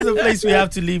the place we have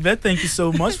to leave it. Thank you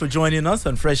so much for joining us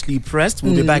on Freshly Pressed.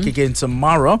 We'll be back again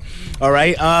tomorrow. All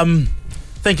right.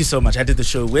 Thank you so much. I did the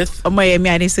show with Omoyemi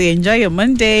Adese. Enjoy your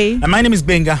Monday. And my name is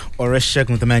Benga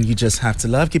Oreshekun, the man you just have to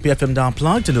love. Keep your FM dial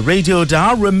plugged and the radio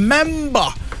dial. Remember,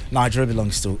 Nigeria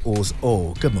belongs to us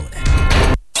all. Good morning.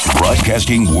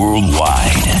 Broadcasting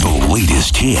worldwide, the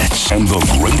latest hits and the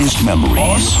greatest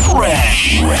memories.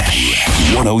 Fresh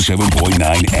 107.9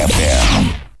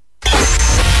 FM.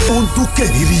 Onto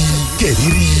Keriri,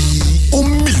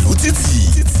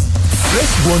 Omilutiti.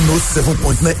 Fresh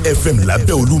 107.9 FM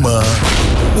lábẹ́ Olúmọ.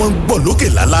 Wọ́n gbọ́ lókè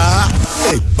lálá.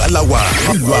 Ẹ̀gbá la wà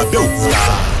nílùú Abẹ́òkúta.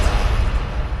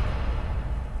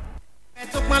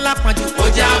 Tó pọ́n lápọ̀jù ó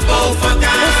já bọ́ ó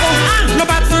fọ́nká. Ló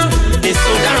bá tán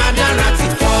èso dáradára ti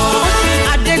fọ́.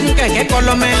 Adégún kẹ̀kẹ́ kọ́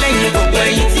lọ́mọ ẹlẹ́yin gbogbo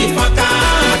ẹyin ti fọ́nká.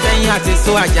 Àtẹ̀yìn àti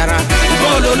èso àjàrà.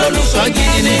 Bóòlù olólùṣọ́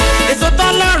gidi ni. Èso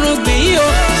tọ́lọ́run gbìn yìí o.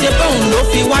 Ṣé bóun ló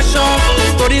fi wáṣọ?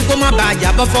 Torí kó má bàa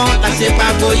jábọ́ fọ́. La ṣe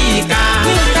pàgọ́ yìí ká.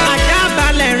 Ajá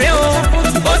balẹ̀ rẹ o.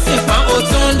 Ó sì pọ́n ó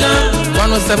tún dán.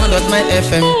 107.9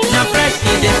 FM. Na fresh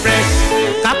e dey fresh.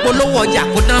 Kápolówó ọjà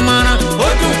kó dán mọ́rán. Ó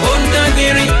dùn ó ń dán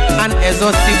gbinrin. And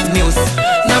exhaustive news.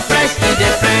 Na fresh e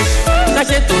dey fresh.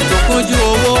 Káṣe tòótọ́ kúnjú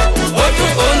owó. Ó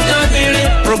dùn ó ń dán gbinrin.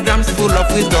 Programs full of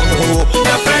wisdom o.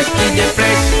 Na fresh e dey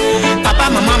fresh. Papa,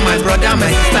 mama, my brother, my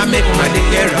sister, make my day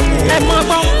care of. Ẹ mọ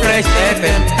gbọ́ Fresh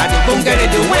FM. Àdìgbò ń gẹ̀rẹ́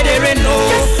dè wẹ́dẹ̀rẹ́ nù.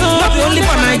 Not only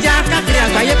for Naija, káàkiri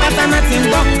àgbáyé pátá náà ti ń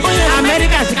gbọ́.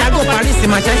 Amẹ́ríkà, Chicago, Paris,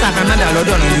 Manchester, Canada,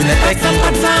 London, United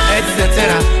Kingdom, etc.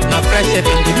 Na Fresh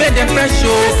FM, we made them fresh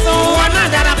o. Wọn náà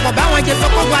darapọ̀ báwọn jẹ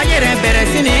sọ́kọ́gbọ́ ayé rẹ̀ bẹ̀rẹ̀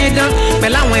sí ní dán.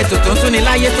 Pẹ̀lú àwọn ètò tó ń tún ní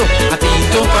láyé tó àti èyí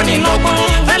tó ń kọ́ni lọ́gbọ́n.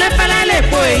 Fẹ́lẹ́fẹ́lẹ́ lè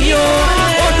po èyí o.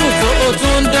 Ó dùn tó o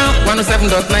tún ń dán.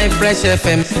 107.9 Fresh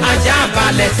FM. Ajá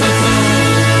balẹ̀ tuntun.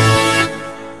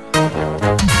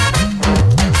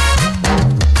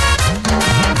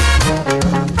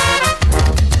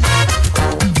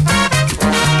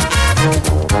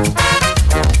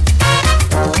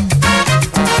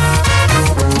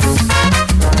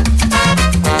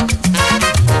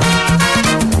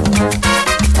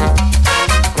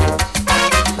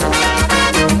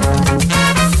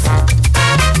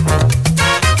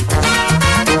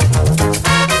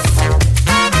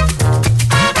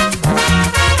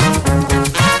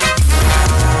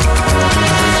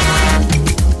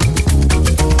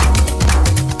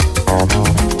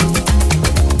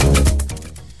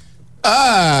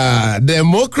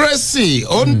 Democracy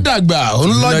ó ń dàgbà ó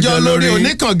ń lọ́jọ́ lórí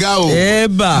oníkànga o.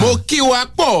 Mo kí wa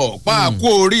pọ̀ pàákó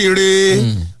oríire.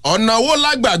 Ọ̀nà wo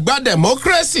lágbàgbà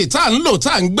democracy tá ń lò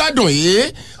tá ń gbádùn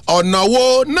yìí? Ọ̀nà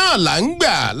wo náà là ń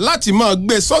gbà láti máa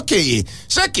gbé sókè?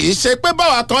 Ṣé kìí ṣe pé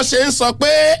báwa kan ṣe ń sọ pé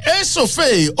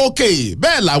èsòfè òkè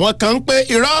bẹ́ẹ̀ làwọn kan ń pé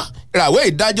irọ́ ìràwé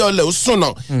ìdájọ́ ilẹ̀ ó sùnà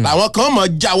làwọn kan mọ̀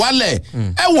já wálẹ̀.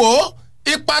 Ẹ wo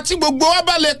ipa tí gbogbo wa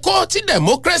bá lè kó tí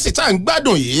democracy tá ń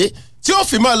gbádùn yìí tí ó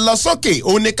fi máa lọ sókè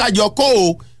òun ni kájọ kó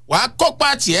o wàá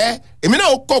kópa tiẹ̀ èmi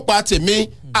náà kópa tèmi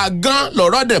àgán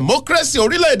lọ̀rọ̀ democracy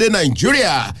orílẹ̀-èdè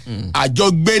Nàìjíríà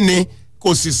àjọgbé ni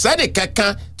kò sì sẹ́nì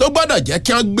kankan tó gbọ́dọ̀ jẹ́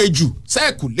kí wọ́n gbé jù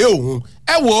sẹ́ẹ̀kùlé òun.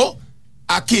 Ẹ wo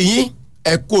àkìyín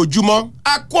ẹ kú ojúmọ́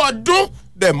a kú ọdún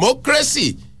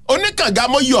democracy oníkànga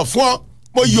mo yọ̀ fún ọ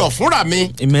mo yọ̀ fúnra mi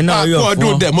a kú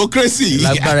ọdún democracy.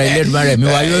 Lágbára Elédùmarè mi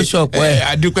wa yóò ṣọ̀pọ̀ ẹ̀.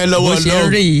 Adúpẹ́ lọ́wọ́ Ọlọ́run. Bó ṣe ń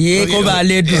rí yìí kó bá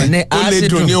lè dùn ní á sì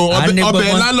dùn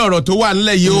ọbẹ̀ lálọ́rọ̀ tó wà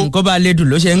nílẹ̀ yìí o. Kó bá lè dùn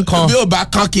ló ṣe ń kan. Bí ó bá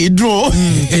kan kì í dùn o.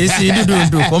 Kì í sí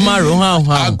dùdùndùn kó má rò hàn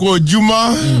hàn. A kú ojúmọ́.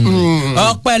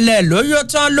 Ọ̀pẹ̀lẹ̀ ló yó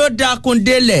tán ló dákun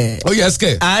délẹ̀. Ó yẹ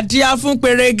sikẹ̀. Àdíá fún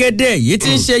pèrègede yìí ti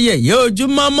ń ṣe yẹ̀yẹ́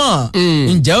ojúmọ́ mọ́.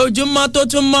 Ǹjẹ́ ojúmọ́ tó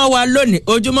tún mọ́ wa lónìí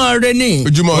ojúmọ́ rẹ ni.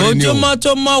 Ojúmọ́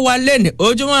tó mọ́ wa lónìí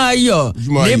ojúmọ́ ayọ̀.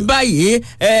 Ní báyìí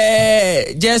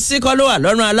jẹ́sí kọ́ ló wà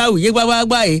lọ́rùn aláwìyé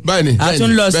gbágbágbá yìí. A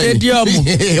tún lọ stadiumu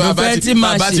ìfẹ́ tí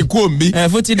máa ṣe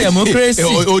fún ti democracy.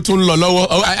 Ó tún lọ lọ́wọ́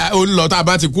ó lọ tá a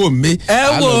bá ti kú òmí. Ẹ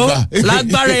wo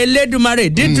lágbára Elédùmarè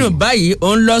dídùn báyìí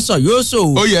òun lọ́sàn yóò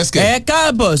ṣòwò. Ẹ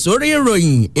káàbọ̀ sórí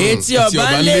ìròyìn etí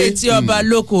ọba lé etí ọba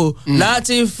lóko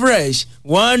láti Fresh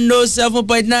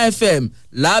 107.9 FM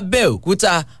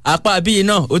lábẹ́òkúta apá bíi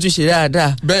náà ó tún ṣe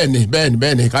dáadáa.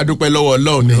 bẹ́ẹ̀ni ká dúpẹ́ lọ́wọ́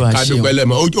Ọlọ́run ni ká dúpẹ́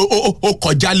lẹ́mọ̀ ó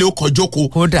kọjálé ó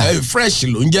kọjókòó fresh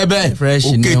ló ń jẹ́ bẹ́ẹ̀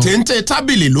òkè téńté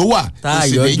tábìlì ló wà kò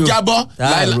sì ní jábọ́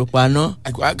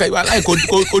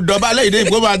kò dọ̀bà lẹ́yìn dé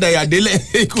ìgbó máa dàyà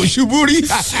délẹ̀ kò ṣubú rí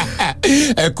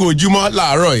ẹ kú ojúmọ́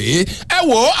láàárọ̀ yìí. Ẹ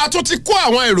wò ó a tún ti kó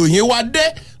àwọn ìròyìn wa dé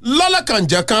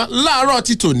lọ́lọ́kanjẹ̀kan láàárọ̀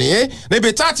ti tòní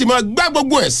níbi tá a ti máa gbá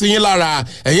gbogbo ẹ̀ sí yín lára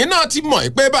ẹ̀yin náà ti mọ̀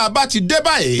pé bá a bá ti dé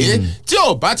báyìí tí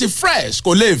ò bá ti fresh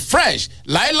kò lè fresh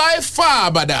láíláí fà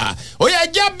àbàdà ó yẹ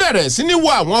jẹ́ bẹ̀rẹ̀ sí ní wo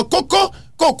àwọn kókó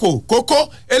kókó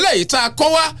eléyìí tá a kọ́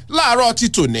wá láàárọ̀ ti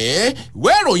tòní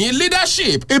ìwé ìròyìn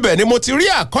leadership ibẹ̀ ni mo ti rí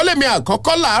àkọlé mi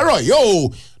àkọ́kọ́ láàárọ̀ yìí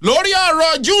o lórí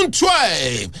ọ̀rọ̀ June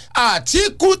 12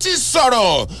 Àtíkù ti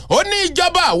sọ̀rọ̀ ó ní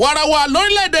ìjọba àwarawa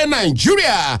lórílẹ̀‐èdè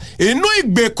Nàìjíríà inú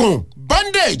ìgbèkùn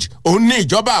bondage òun ní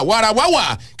ìjọba àwarawa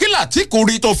wà kí l'Àtíkù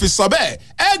rí tó fi sọ bẹ́ẹ̀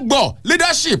ẹ gbọ́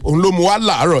leadership òun ló mú wá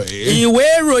láàárọ̀ yìí. ìwé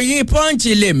ìròyìn Punch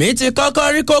lèmi ti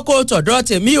kọ́kọ́ rí kókó tọ̀dọ̀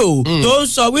tèmi o tó ń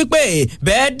sọ wípé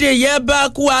bẹ́ẹ̀ dìyẹ bá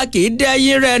kú a kì í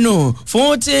dẹ́yìn rẹ̀ nù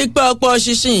fún ti pọ̀pọ̀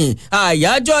ṣinṣin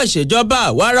àyájọ́ ìṣèjọba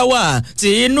àwarawa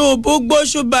Tinubu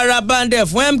gbóṣù barabandẹ̀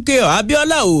fún MKO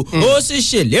Abiola o ó sì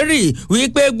ṣèlérí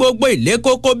wípé gbogbo ilé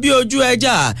kókó bí ojú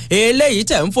ẹja eléyìí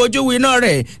tẹ̀ ń fojú winá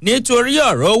rẹ̀ nítorí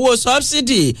ọ̀rọ̀ owó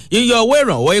sọ́bsidì yíyọ owó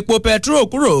ìrànwọ́ epo pẹtrol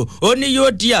kúrò ó ní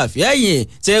yóò di àfẹ́yìn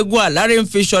tẹ́gun àlárẹ̀ ń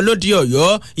fi ṣọ lóde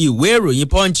Ọ̀yọ́ ìwé ìròyìn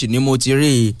Punch ni mo ti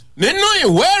rí i. nínú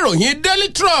ìwé ìròyìn Daily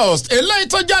Trust eléyìí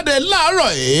tó jáde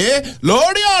láàárọ̀ yìí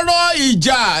lórí ọ̀rọ̀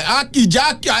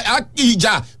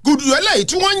ìjà gudu eléyìí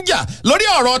tí wọ́n ń jà lórí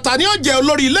ọ̀rọ̀ ta ni ó jẹ́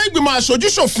olórí ilé ìgbìmọ̀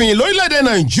aṣojúṣòfin lórílẹ̀‐èdè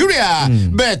Nàìjíríà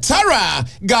Bẹ̀tàrà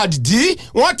Gàdí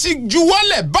wọ́n ti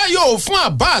juwọ́lẹ̀ báyọ̀ fún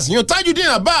Abbas yan Tajudeen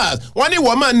Abbas wọ́n ní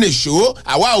wọ́n máa nìṣó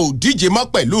àwa ò díje mọ́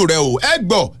pẹ̀lú rẹ̀ o ẹ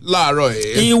gbọ́ láàárọ̀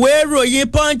yìí. ìwé ìròyìn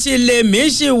Punch lèmi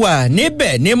ṣì wà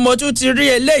níbẹ̀ ni mo tún ti rí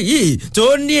eléyìí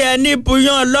tó ní ẹni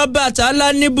buyan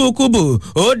lọ́bàtálá ní bùkúbù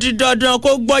ó di dandan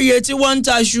kó gbọ́yé tí wọ́n ń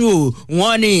taṣu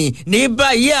wọn ni ní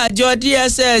báyìí àjọ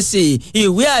DSS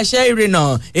ìwé àṣẹ ìrìnnà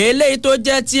eléyìí tó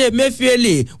jẹ́ ti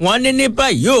Emefiele wọ́n ní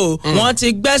báyìí o wọ́n ti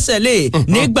gbẹ́sẹ̀ lé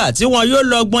nígbà tí wọ́n yóò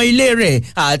lọ gbọ́n ilé rẹ̀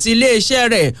àti iléeṣẹ́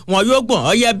rẹ̀ wọ́n yóò gbọ́n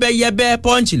ọ yẹ́bẹ́yẹ́bẹ́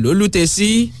Punch ló lùtẹ̀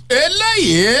sí.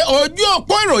 eléyìí ojú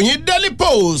òpó ìròyìn Daily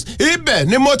Post ibẹ̀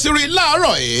ni mo ti rí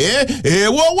láàárọ̀ yìí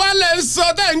èèwọ̀ wálẹ̀ ń sọ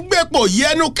tẹ́ ń gbèpò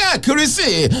yẹnu káàkiri sí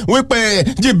wípé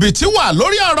jìbìtì wà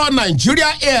lórí ọ̀rọ̀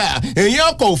Nigeria Air èyí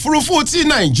ọkọ̀ òfurufú ti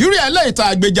Nàìjíríà lẹ́yìn tá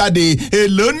a gbé jáde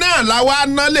èlò náà làwa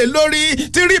nálẹ̀ lórí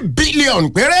 3 billion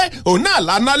péré òun náà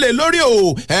là nálẹ̀ lórí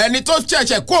o ẹni tó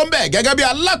ṣẹ̀ṣẹ̀ kó ń bẹ̀ gẹ́gẹ́ bí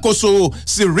alákòóso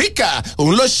Sirika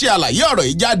òun ló ṣe àlàyé ọ̀rọ̀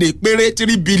yìí jáde péré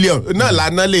 3 billion náà là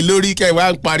nálẹ̀ lórí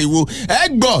kẹwàá ń pariwo ẹ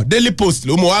gbọ́ Daily Post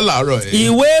ló mú wá láàárọ̀ ẹ̀.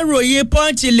 ìwé ìròyìn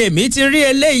Punch lèmi ti rí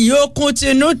eléyìí ó kún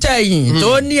tinú tẹ̀yìn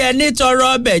tó ní ẹni tọrọ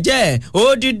ọbẹ̀ jẹ́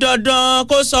ó di dandan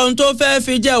kó sọ ohun tó fẹ́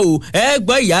fi jẹ́ o ẹ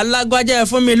gbọ́ ìyá lágbájá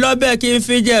fún mi lọ́bẹ̀ kí n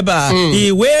fi jẹ bá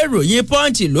ìwé ìròyìn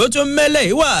Punch ló tún mẹ́lẹ̀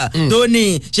ìwà tó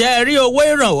ní ṣe rí owó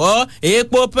ìrànwọ́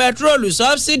epo pẹtrólù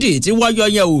sọ́bsidì tí wọ́n yọ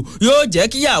yẹn o yóò jẹ́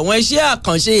kí àwọn iṣẹ́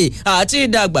àkànṣe àti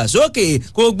ìdàgbàsókè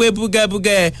kó gbé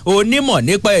búgẹ́búgẹ́ onímọ̀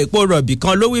nípa epo rọ̀bì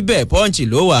kan ló wí bẹ́ẹ̀ Punch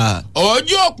ló wà.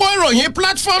 ojú òpó ìròyìn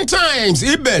Platform Times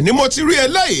ibẹ̀ ni mo ti rí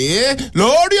eléyìí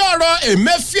lórí ọ̀rọ̀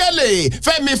Emefiele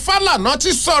Fẹ́mi Fálànà ti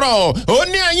sọ̀rọ̀ ó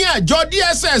ní ẹ̀yìn àjọ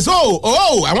DSS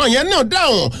àwọn yẹn náà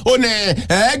dáhùn ó ní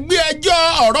ẹgbẹ́ ẹjọ́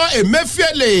ọ̀rọ̀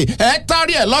Emefiele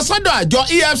tarí ẹ̀ lọ́sọ́dọ̀ àjọ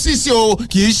EFCC o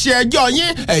kì í ṣe ẹjọ́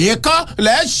yín ẹ̀yin kan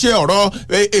lẹ́ ṣe ọ̀rọ̀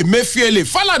Emefiele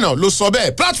Fálànà ló sọ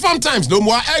bẹ́ẹ̀ Platform Times ló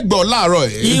mú wa ẹgbọ́ láàárọ̀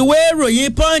ẹ̀. ìwé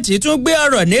ìròyìn Punch tún gbé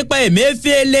ọ̀rọ̀ nípa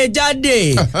Emefiele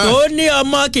jáde tó ní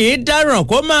ọmọ kì í dáràn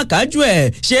kó má kájú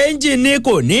ẹ̀ ṣéǹjì ni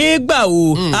kò ní í gbà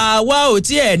o àwa ò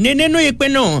tiẹ̀ ní nínú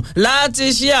ìpinnu láti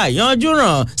ṣe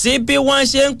àyànjúràn sí bí wọ́n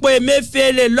ṣe ń pe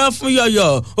Emefiele lọ fún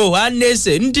yọ̀yọ̀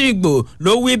Ohanaeze Ndigbo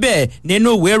ló wí bẹ́ẹ̀ nínú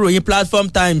ìwé ìròyìn Platform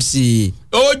Times.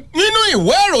 nínú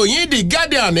ìwé ìròyìn The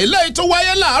Guardian eléyìí tó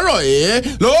wáyé láàárọ̀ yìí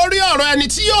lórí ọ̀rọ̀ ẹni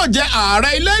tí yóò jẹ́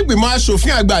ààrẹ ilé ìgbìmọ̀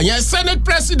asòfin àgbà yẹn Senate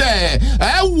President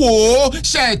ẹ wò ó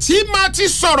Shettima ti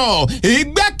sọ̀rọ̀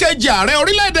igbákejì ààrẹ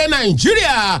orílẹ̀-èdè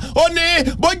Nàìjíríà ó ní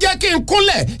bó jẹ́ kí n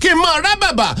kúnlẹ̀ kí n máa rá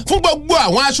bàbà fún gbogbo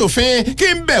àwọn asòfin kí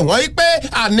n bẹ̀ wọ́n pé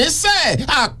àníṣe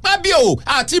Akpabio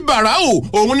àti Barau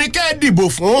òun ni kẹ́ ẹ dìbò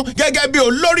fún gẹ́gẹ́ bí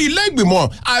olórí ilé ìgbìmọ̀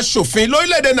asòfin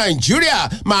lórílẹ̀-èdè Nàìjíríà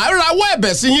màá rawọ́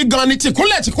ẹ̀bẹ̀ sí yín gan ni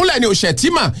tìkúnlẹ̀ ni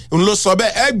Shettima ń lọ sọ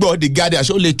bẹ́ẹ̀ ẹ gbọ́ The Guardian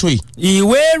ṣó lè tó yìí.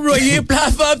 ìwé ìròyìn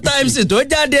Platform Times tó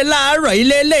jáde láàárọ̀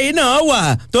ilé eléyìí náà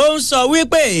wà tó ń sọ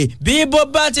wípé bí bó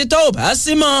bá ti tó ò bá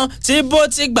sí mọ́ tí bó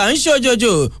ti gbà ń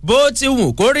ṣòjòjò bó ti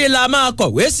wù kórí la máa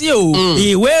kọ̀wé sí o.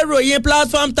 ìwé ìròyìn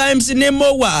Platform Times ni mo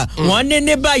wà wọ́n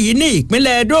ní báyìí ní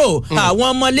ìpínlẹ̀ Edo àwọn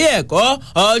ọmọlé ẹ̀kọ́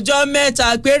ọjọ́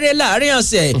 3 péré láàrin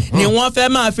ọ̀sẹ̀ ni wọ́n fẹ́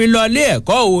máa fi lọ ilé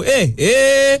ẹ̀kọ́ o.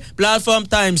 Platform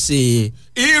Times.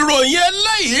 ìròyìn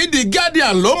eléyìí The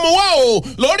Guardian ló mú wá o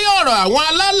lórí ọ̀rọ̀ àwọn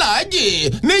alálàájì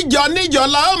níjọ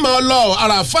la ó máa lọ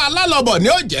àràfà alálọ́bọ̀ ní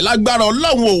òjẹ́ lágbára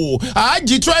ọlọ́run o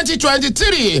àájì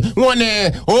 2023 wọn ni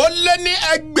ó lé ní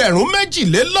ẹgbẹ̀rún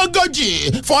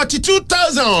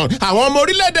 42,000 àwọn ọmọ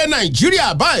orílẹ̀-èdè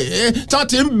Nàìjíríà báyìí tán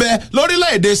ti ń bẹ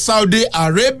lórílẹ̀-èdè Saudi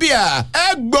Arabia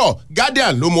ẹ gbọ́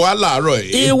Guardian ló mú wá láàárọ̀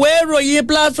yìí. ìwé ìròyìn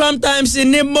Platform Times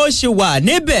ni mo ṣì wà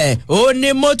níbẹ̀ ó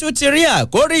ní mo tún ti rí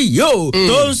àkórí yìí o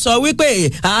tó ń sọ wípé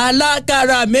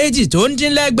alákàrà méjì tó ń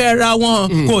dín lẹ́gbẹ̀ẹ́ ra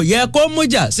wọn kò yẹ kó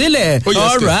mújà sílẹ̀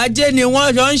ọrọ̀ ajé ni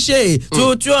wọ́n jọ ń ṣe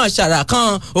tuntun àṣàrà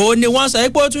kan òun ni wọ́n sọ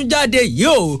pé ó tún jáde yìí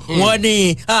o wọ́n ní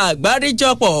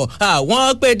àgbáríjọpọ̀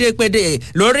àwọn pédépédé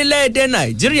lórílẹ̀‐èdè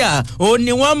nàìjíríà òun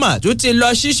ni wọ́n mà tún ti lọ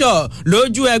ṣíṣọ̀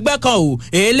lójú ẹgbẹ́ kan o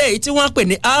eléyìí tí wọ́n pè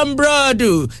ní ambrod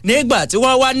nígbà tí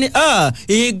wọ́n wá ní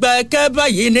ìgbà ẹ̀kẹ́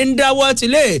báyìí ní ń dáwọ́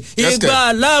tilé ìgbà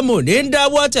aláàmù ní ń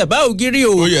dáwọ́ tẹ̀bá ògiri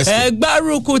o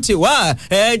ẹgbárùkù tiwa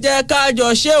ẹ jẹ́ kájọ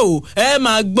ṣe o ẹ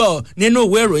máa gbọ́ nínú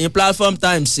ìwé ìròyìn Platform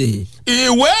Times.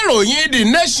 ìwé ìròyìn The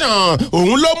Nation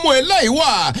òun ló mú eléyìí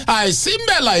wá àìsí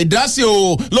mẹ́la ìdásí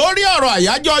o lórí ọ̀rọ̀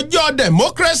àyájọ́ ọjọ́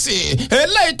democracy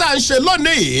eléyìí tá à ń ṣe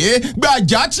lónìí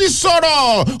Gbàjà ti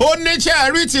sọ̀rọ̀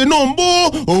oníṣẹ́ rí Tinubu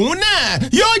òun náà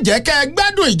yóò jẹ́ kẹ́ ẹ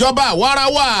gbádùn ìjọba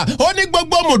àwarawa ó ní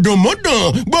gbogbo mùdùnmùdùn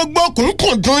gbogbo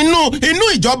kùnkùndùn inú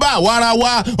ìjọba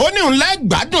àwarawa ó ní òun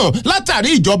lẹ́gbàdùn látàrí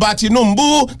ìjọba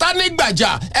Tinubu ta ní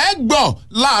Gbàjà ẹ gbọ́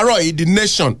láàárọ̀ yìí The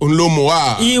Nation òun ló mú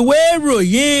wá. ìwé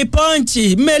ìròyìn Punch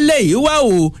mélé yìí wá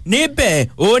o níbẹ̀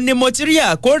ó ní mo ti rí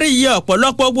àkórí yìí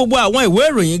ọ̀pọ̀lọpọ̀ gbogbo àwọn ìwé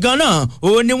ìròyìn gan náà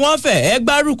ó ní wọ́n fẹ́ ẹ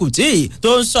gbárùkù tí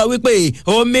tó ń sọ wípé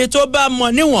omi tó bá mọ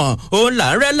níwọ̀n òun là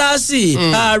ń rẹ́ láàsì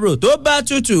àrò tó bá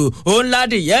tutù òun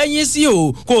ládìyẹ yín sí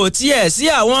o kò tiẹ̀ sí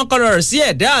àwọn kọ̀rọ̀ sí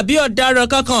ẹ̀dá àbí ọ̀daràn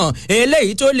kankan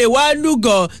eléyìí tó lè wá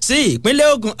lúgọ sí ìpínlẹ̀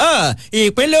Ògùn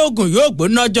ìpínlẹ̀ Ògùn yóò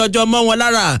gbóná jọjọ mọ́ wọn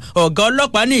lára ọ̀gá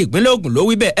ọlọ́pàá ní ìpínlẹ̀ Ògùn ló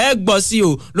wí bẹ́ẹ̀ ẹ gbọ́ sí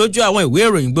o lójú àwọn ìwé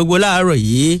ìròyìn gbogbo láàárọ̀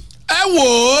yìí. ẹ wò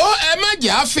ó ẹ má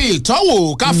jẹ́ àfi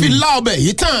ìtọ́wò ká fi lá ọbẹ̀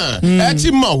yìí tán ẹ ti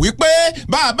mọ̀ wípé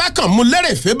bá a bá kàn mú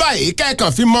lérèfé báyìí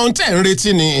kẹ́ẹ̀kan fi mọ ohun tẹ̀ ń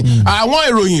retí ni àwọn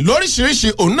ìròyìn lóríṣiríṣi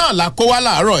òun náà la kó wá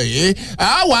láàárọ̀ yìí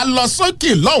a wà lọ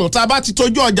sókè lọ́hùn tá a bá ti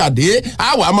tójú ọjà dé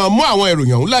a wà máa mú àwọn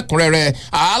ìròyìn ọ̀hún lẹ́kùnrẹ́rẹ́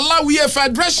Aláwìyé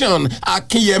Federation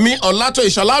Akínyẹmí Ọlátó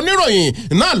Ìṣọ̀lá oníròyìn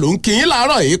náà ló ń kí yín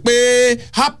láàárọ̀ yìí pé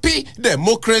Happy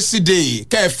Democracy Day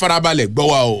kẹ́ ẹ farabalẹ̀ gbọ́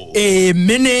wa o.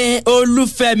 èmi ni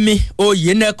Olúfẹ́mi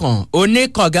Oyènẹ́kan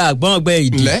oníkànga àgbọ̀ngbẹ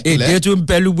èdè tún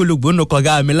bẹ lúgbúlùgbù nù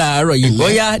kànga mi láàárọ̀ yìí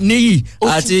bóyá níyì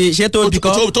àti ṣé tóbi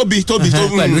kọ́ tóbi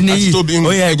pẹ̀lú níyì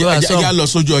ó yẹ ẹjọ́ àṣọ. ẹjẹ́ lọ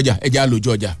sójú ọjà ẹjẹ́ lójú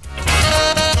ọjà.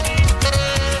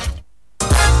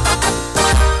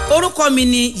 orúkọ mi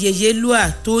ni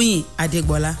Yèyélúà Tóyìn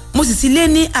Adégbọlá mo sì ti lé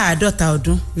ní 50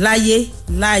 ọdún láyé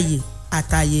láàyè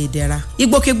àtàyè ìdẹ̀ra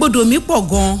ìgbòkègbodò mi pọ̀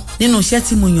gan-an nínú iṣẹ́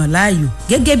tí mo yàn láàyò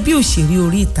gẹ́gẹ́ bí òṣèré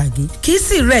orí ìtàgé kì í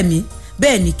sì rẹ̀ mí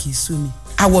bẹ́ẹ̀ ni kì í sú mi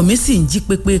àwọ̀ mi sì ń jí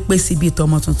pépépé síbi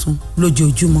ìtọ́mọ tuntun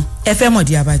lójoojúmọ́ ẹ fẹ́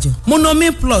mọ̀dí abájọ.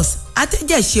 Monomin Plus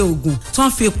atẹ́jẹ̀ṣe oògùn tó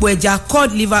ń fi epo ẹja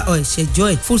cod liver oil ṣẹjọ́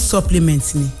ẹ̀ food supplement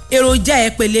ni. èròjà ẹ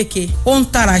peléke ó ń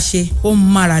tara ṣe ó ń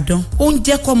mára dán ó ń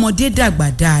jẹ́ kọ́mọdé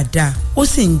dàgbà dáadáa ó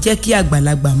sì ń jẹ́ kí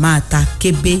àgbàlagbà máa ta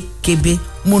kébékébé.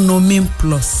 Monomin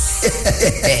Plus.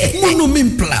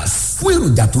 Monomin Plus fún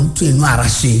èròjà tó ń tún inú ara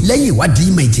ṣe lẹ́yìn ìwádìí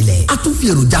ìmọ̀ ìjìnlẹ̀ a tún fi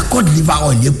èròjà cod liver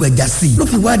oil epo ẹja sí i ló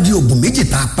fi wá di oògùn méjì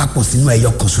tá a papọ̀ sínú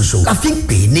ẹyọ kan ṣoṣo la fi ń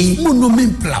pè é ní Monomin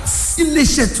Plus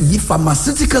iléeṣẹ́ tuyi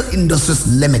pharmaceutical industries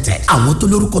limited àwọn tó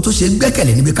lórúkọ tó ṣe é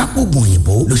gbẹ́kẹ̀lé níbi kápò oògùn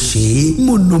òyìnbó ló ṣe é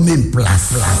Monomin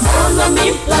Plus.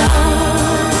 Monomin Plus.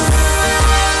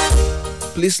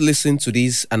 Please listen to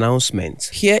this announcement.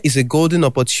 Here is a golden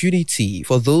opportunity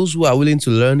for those who are willing to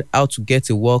learn how to get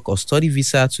a work or study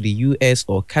visa to the US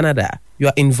or Canada. You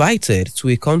are invited to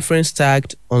a conference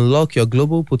tagged Unlock Your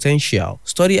Global Potential.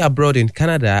 Study abroad in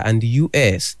Canada and the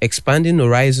US, expanding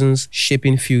horizons,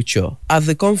 shaping future. At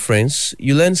the conference,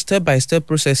 you learn step-by-step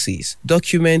processes,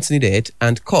 documents needed,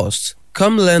 and costs.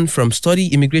 Come learn from study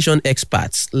immigration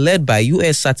experts led by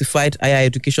US certified higher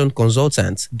education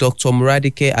consultant Dr.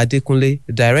 Muradike Adekunle,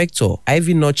 Director,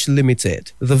 Ivy Notch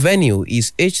Limited. The venue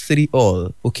is H3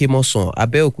 Hall, Okemoson,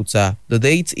 Abeokuta. The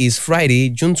date is Friday,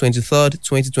 June 23rd,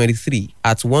 2023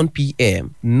 at 1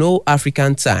 p.m. No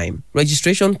African time.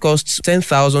 Registration costs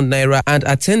 10,000 naira and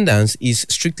attendance is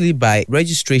strictly by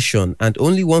registration and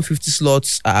only 150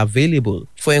 slots are available.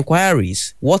 For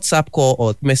inquiries, WhatsApp call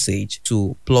or message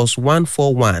to +141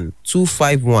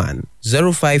 251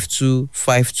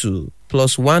 05252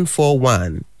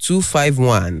 +141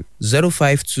 251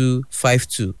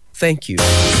 05252. Thank you.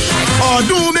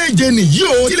 ọdún méje nìyí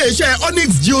o tí iléeṣẹ́ Onyx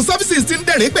Geo Services ti ń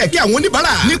dẹ̀rẹ́ pẹ̀ kí àwọn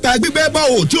oníbàárà nípa gbígbẹ́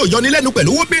bọ́ọ̀ tí ò yọnilẹ́nu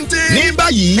pẹ̀lú owó bíntín. ní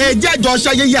báyìí ẹ jẹ́ àjọ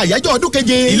ṣayẹyẹ àyájọ́ ọdún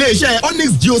keje iléeṣẹ́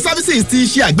Onyx Geo Services ti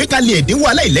ṣe àgbékalẹ̀ ẹ̀dínwó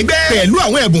aláìlẹ́gbẹ́ pẹ̀lú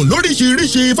àwọn ẹ̀bùn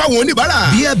lóríṣiríṣi fáwọn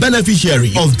oníbàárà. Be a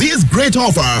beneficiary of this great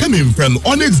offer coming from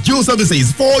Onyx Geo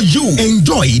Services for you.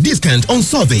 Enjoy discount on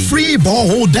survey, free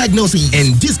borehole diagnosis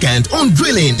and discount on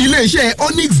drilling. iléeṣẹ́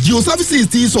Onyx Geo Services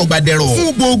ti sọ̀gbàdẹ̀rọ̀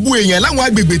fún gbogbo èèyàn láwọn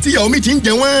agbègbè tí tíyà omi ti ń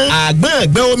jẹ wọ́n. àgbọn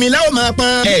ẹgbẹ́ omi la ó máa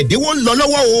pọn. ẹ̀dínwó ń lọ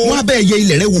lọ́wọ́ o. wọ́n á bẹ́ẹ̀ yẹ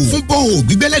ilẹ̀ rẹ wò fún bọ́ọ̀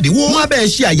gbígbẹ́lẹ́dínwó. wọ́n á bẹ́ẹ̀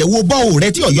ṣe àyẹ̀wò bọ́ọ̀ rẹ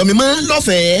tí ọ̀yọ́ mi mọ́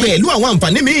lọ́fẹ̀ẹ́. pẹ̀lú àwọn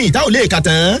àǹfààní míì tá ò lè kà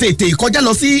tán. tètè kọjá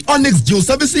lọ sí Onyx Geo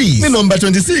Services ní nọ́mbà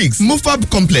 26 Mufab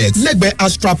Complex lẹ́gbẹ̀ẹ́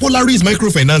Astra Polaris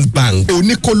Microfinance Bank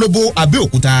Oníkólóbó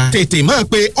Abẹ́òkúta. tètè máa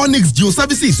pe Onyx Geo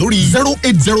Services sórí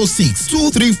 0806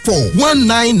 234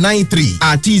 1993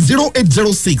 àti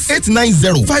 0806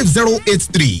 890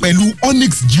 5083 pẹ̀lú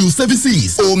Onyx Geo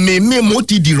Services. omi mímu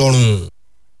ti dìrọ̀rùn.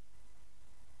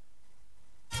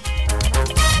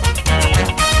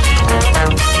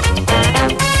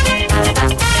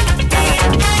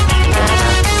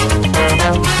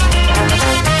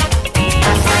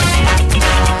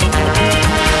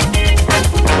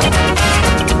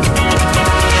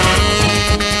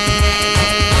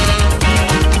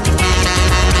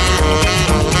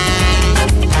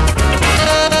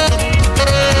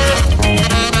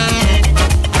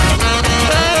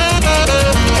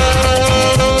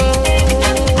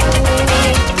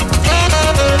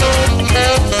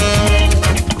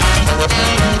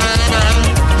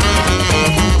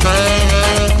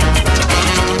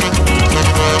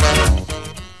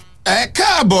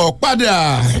 káàbọ̀ padà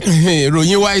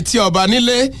ìròyìn wa etí ọba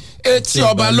nílé etí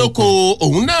ọba lóko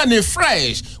òun náà ni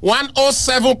fresh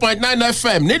 107.9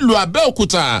 FM nílùú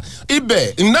Abẹ́òkúta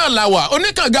ibẹ̀ náà la wà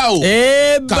oníkànga o.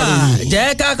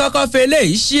 jẹ́ ká kọ́kọ́ fele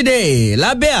ìṣíde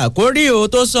lábẹ́ àkórí o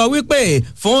tó sọ wípé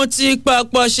fún ti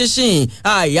pọpọ ṣinṣin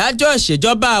àyájọ́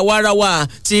ìṣèjọba àwarawa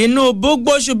Tinubu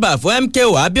gbóṣùbà fún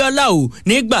MKO Abiola o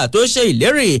nígbà tó ṣe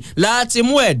ìlérí láti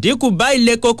mú ẹ̀dínkù bá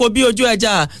ilé koko bí ojú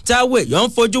ẹja táwọn èèyàn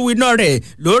ń fojú winá rẹ̀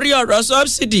lórí ọ̀rọ̀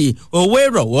sọ́bsidì owó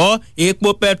ìrọ̀wọ́ epo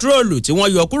pẹtrólù tí wọ́n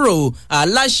yọ kúrò.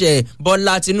 aláṣẹ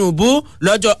Bọ́lá Tinubu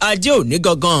lọ́jọ́ ajé òní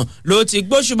gangan ló ti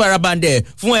gbóṣùbà rabandẹ̀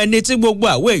fún ẹni tí gbogbo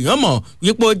àwọn èèyàn mọ̀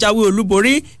wípé ó jáwé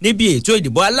olúborí níbi ètò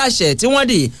ìdìbò aláṣẹ tí wọ́n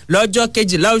dì lọ́jọ́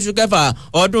 12 oṣù kẹfà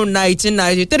ọdún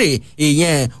 1993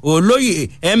 ìyẹn olóyè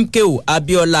MKO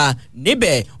Abiola.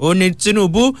 níbẹ̀ òní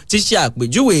Tinubu ti ṣe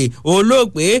àpèjúwe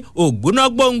olóògbé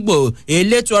ògbónágbòǹgbò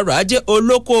elétò ọrọ̀ ajé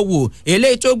olókoòwò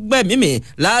eléyìí tó gbẹ̀mímì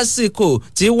lásìkò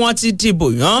tí wọ́n ti dìbò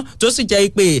yàn tó sì jẹ́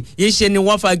pé iṣẹ́ ni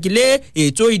wọ́n fagilé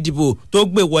ètò ìdìbò tó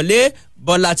gbé wọlé.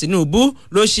 Bọ́lá Tinubu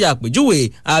ló ṣe àpèjúwe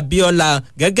Abiola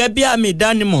gẹ́gẹ́ bí àmì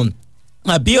ìdánimọ̀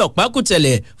àbí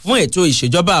ọ̀pákùtẹ̀lẹ̀ fún ètò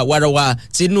ìṣèjọba àwarawa.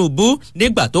 Tinubu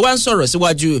nígbà tó wá ń sọ̀rọ̀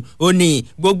síwájú ó ní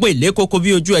gbogbo ilé kókó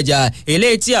bí ojú ẹja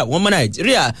eléyìí tí àwọn ọmọ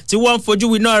Nàìjíríà tí wọ́n ń fojú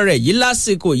winá rẹ̀ yìí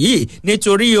lásìkò yìí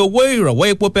nítorí owó ìrànwọ́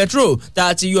epo petrol tá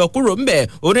a ti yọ kúrò ńbẹ̀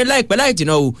ó ní láìpẹ́ láì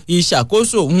jìnnà o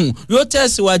ìṣàkóso òun yóò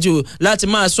tẹ̀síwájú láti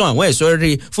máa san àwọn ẹ̀sọ́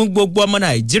rere fún gbogbo ọmọ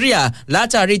Nàìjíríà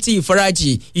látàrí tí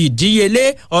ìfarajì ìdíyelé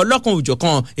ọlọ́kan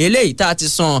òjọ̀kan eléyìí tá a ti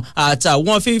san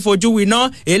àtàwọn fífojú winá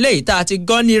eléyìí tá a ti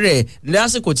gọ́ni rẹ̀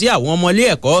lásìkò tí àwọn ọmọ ilé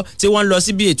ẹ̀kọ́ tí wọ́n lọ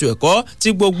síbi ètò ẹ̀kọ́ tí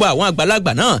gbogbo àwọn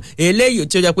àgbàlagbà náà eléyìí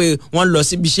tí ó jẹ́ pé wọ́n lọ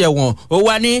síbi iṣẹ́ wọn ó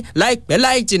wá ní láìpẹ́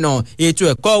láì jìnnà ètò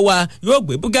ẹ̀kọ́ wa yóò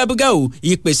gbé búgábúgá o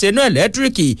ìpèsè iná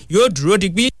ẹ̀lẹ́tíríkì yóò dúró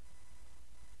digbí.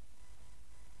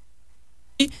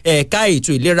 ẹ̀ka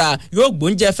ètò ìlera yóò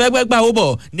gbóúnjẹ fẹ́gbẹ́gbà ó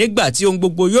bọ̀ nígbà tí ohun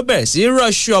gbogbo yóò bẹ̀rẹ̀ sí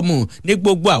rọ́ṣọ́mù ní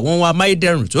gbogbo àwọn ohun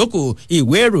amáyédẹrùn tó kù.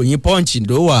 ìwé ìròyìn Punch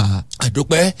ló wà.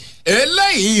 àdúpẹ́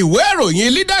eléyìí ìwé ìròyìn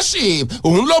leadership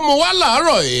òun ló mú wá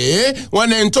láàárọ̀ yìí wọ́n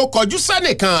ní tó kọjú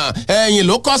sẹ́nìkan ẹ̀yìn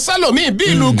ló kọ sẹ́lòmíì bí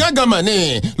ìlú gángan mọ̀ ni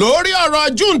lórí ọ̀rọ̀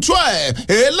June 12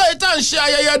 eléyìí tá à ń ṣe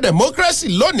ayẹyẹ democracy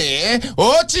lónìí ó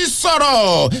ti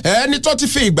sọ̀rọ̀ ẹni tó ti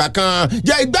fi ìgbà kan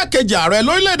jẹ́ igbákejì ààrẹ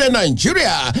lórílẹ̀‐èdè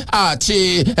Nàìjíríà àti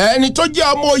ẹni tó jẹ́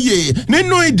ọmọ oyè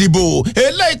nínú ìdìbò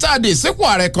eléyìí tá a dì sípò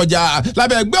ààrẹ kọjá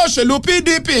lábẹ́ ẹgbẹ́ òṣèlú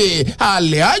PDP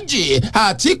Alhaji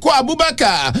Atiku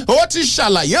Abubakar ó ti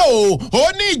ṣàlàyé ó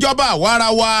ní ìjọba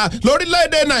àwarawa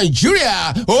lórílẹ̀‐èdè Nàìjíríà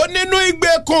ó nínú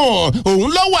ìgbèkùn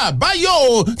òun ló wà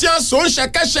báyò tí a sọ ń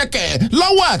ṣẹ̀kẹ̀ṣẹ̀kẹ̀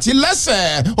lọ́wọ́ àti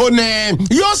lẹ́sẹ̀ ó ní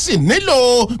yóò sì nílò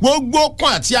gbogbo okun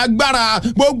àti agbára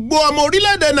gbogbo ọmọ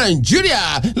orílẹ̀‐èdè Nàìjíríà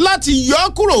láti yọ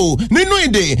kúrò nínú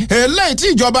ìdè eléyìí tí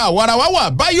ìjọba àwarawa wà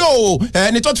báyò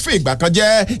ẹni tó ti fi ìgbà kan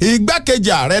jẹ́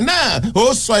igbákejì ààrẹ náà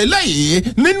ó sọ eléyìí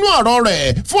nínú ọ̀rọ̀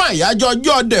rẹ̀ fún àyájọ́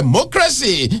ọjọ́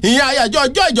democracy ìyẹn àyájọ́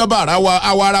ọjọ́ ìjọba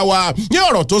àwarawa ní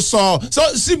ọ̀rọ̀ tó sọ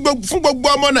fún gbogbo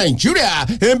ọmọ Nàìjíríà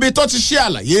ibi tó ti ṣe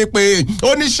àlàyé pé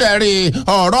oníṣẹ́ rí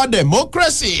ọ̀rọ̀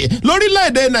democracy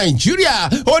lórílẹ̀‐èdè Nàìjíríà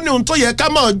ó ní ohun tó yẹ ká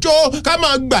máa jó ká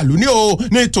máa gbàlú ní o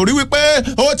nítorí wípé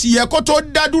ó ti yẹ kó tó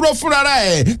dá dúró fúnra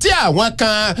ẹ̀ tí àwọn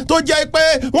kan tó jẹ́ pé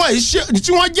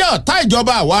tí wọ́n jẹ́ ọ̀tá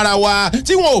ìjọba àwarawa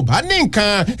tí wọn ò bá ní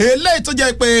nǹkan eléyìí tó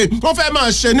jẹ́ pé wọ́n fẹ́ máa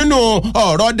ṣe nínú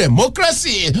ọ̀rọ̀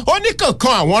democracy ó ní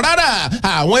kankan àwọn rárá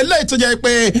àwọn eléyìí tó jẹ́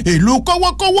pé ìlú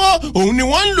kọ́wọ́kọ́wọ́ òun ni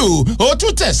wọ́n ń lù ó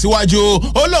tún tẹ̀síwájú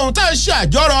ó lóun tá à ń ṣe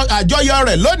àjọyọ̀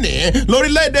rẹ̀ lónìí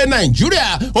lórílẹ̀‐èdè nàìjíríà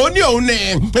ó ní òun ní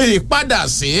ìpadà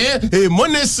sí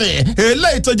ìmúnisìn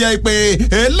eléyìí tó jẹ́ pé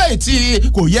eléyìí tí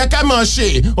kò yẹ ká máa ṣe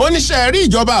oníṣẹ́ rí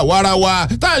ìjọba àwarawa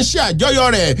tá à ń ṣe àjọyọ̀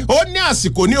rẹ̀ ó ní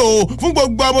àsìkò ní o fún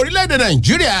gbogbo ọmọ orílẹ̀‐èdè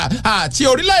nàìjíríà àti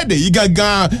orílẹ̀‐èdè yìí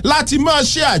gangan láti máa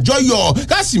ṣe àjọyọ̀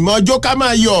ká sì mọ ọjọ́ ká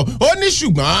máa yọ̀ ó ní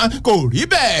ṣùgbọ́n kò rí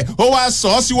bẹ́ẹ̀ ó wá sọ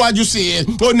ọ́ síwájú sí i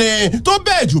ó ní tó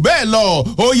bẹ́ẹ̀ jù bẹ́ẹ̀ lọ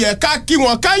ó yẹ ká kí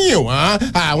wọn ká yìn wọ́n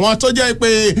àwọn tó jẹ́ pé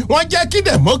wọ́n jẹ́ kí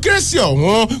democracy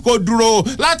ọ̀hún kó dúró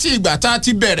láti ìgbà tá a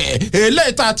ti bẹ̀rẹ̀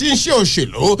eléyìí tá a ti ń ṣe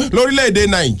òṣèlú lórílẹ̀‐èdè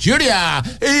nàìjíríà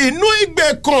inú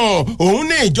ìgbèkùn òun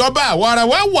ní ìjọba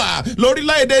àwarawa wà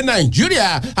lórílẹ̀‐èdè nàìjíríà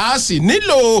a sì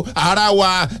nílò ara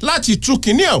wa láti tú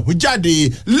kinní ọ̀hún jáde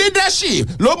leadership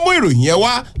ló mú ìròyìn yẹn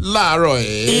wá láàárọ̀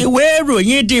ẹ̀. ìwé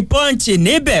ìròyìn The Punch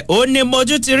níbẹ̀ ó ní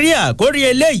mojú ti rí àkórí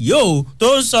eléyìí o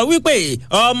tó ń sọ wípé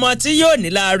ọmọ tí yóò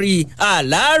níláárí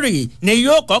àláárì ni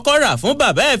yóò kọ́kọ́ rà fún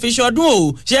bàbá ẹ̀ fi ṣọdún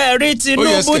o ṣe rí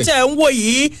Tinubu tẹ̀ ń wò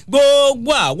yìí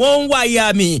gbogbo àwọn ń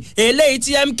wáyà mi eléyìí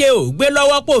tí MKO gbé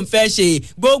lọ́wọ́ pò ń fẹ́ ṣe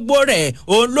gbogbo rẹ̀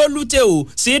òun ló lútẹ̀ o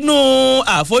sínú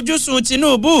àfojúsùn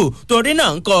Tinubu torí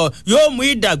náà nǹkan yóò mú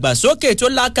ìdàgbàsókè tó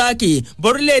lákàkì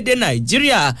borílẹ̀-èdè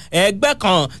Nàìjíríà ẹgbẹ́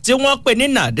kan tí wọ́n pè ní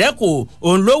nàdẹ́kù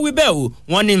òun ló wí bẹ́ẹ̀ o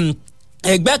wọ́n ní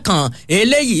ẹgbẹ́ kan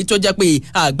eléyìí tó jẹ́ pé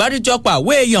àgbáríjọpọ̀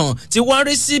àwọn èèyàn tí wọ́n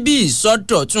rí sí bí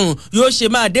ìsọdọ̀tun yóò ṣe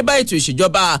máa dé bá ètò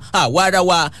ìṣèjọba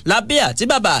àwarawa lábẹ́ àti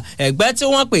bàbá ẹgbẹ́ tí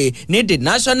wọ́n pè ní the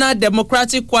National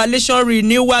Democratic Coalition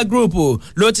Renewal Group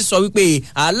ló ti sọ wípé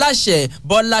aláṣẹ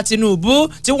Bọ́lá Tinubu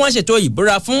tí wọ́n ṣètò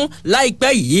ìbúra fún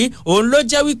láìpẹ́ yìí òun ló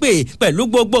jẹ́ wípé pẹ̀lú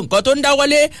gbogbo nǹkan tó ń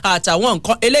dáwọ́lé àtàwọn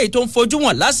nǹkan eléyìí tó ń fojú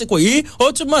wọn lásìkò yìí ó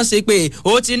túmọ̀ sí pé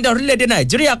ó ti ń dá orílẹ̀-èdè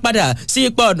Nàìjíríà padà sí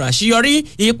ipò ọ̀nà àṣeyọrí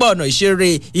ipò ọ̀nà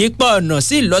ìṣeré ipò ọ̀nà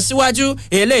sí ìlọsíwájú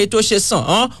eléyìí tó ṣe sàn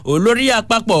án olórí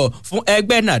àpapọ̀ fún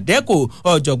ẹgbẹ́ nàdẹ́kò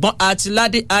ọ̀jọ̀gbọ́n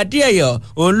Àtìládé Adéẹ̀yọ̀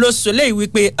òun ló sọ léyìí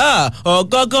wípé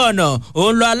ọgọ́gọ́ ọ̀nà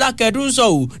òun lọ alákẹ́dùn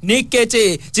sọ̀hù ní kété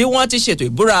tí wọ́n ti ṣètò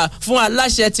ìbúra fún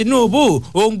aláṣẹ Tinubu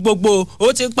ohun gbogbo ó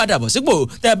ti ń padà bọ̀ sípò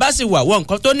tẹ́ bá sì wà wọ́n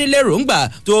nǹkan tó nílé ròǹgbà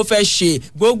tó fẹ́ ṣe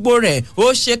gbogbo rẹ̀ ó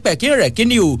ṣe pẹ̀kín rẹ̀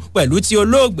kíni o pẹ̀lú ti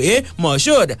olóògbé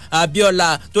Moshood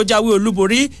Abiola tó jáwé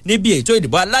olúborí níbi ètò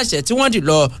ìdìbò aláṣẹ tí wọ́n dì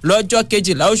lọ lọ́jọ́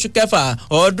kejìlá oṣù kẹfà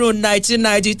ọdún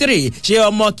 1993 ṣé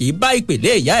ọmọ kì í bá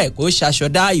ìpèlè ìyá ẹ̀ kó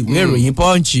ṣaṣọdá ìwé ìròyìn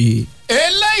Punch.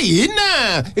 eléyìí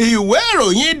náà ìwé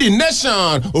ìròyìn The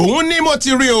Nation òun ni mo ti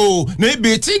rí o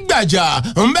níbi tí Gbàjà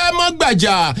ń bẹ́ mọ́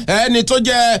Gbàjà ẹni tó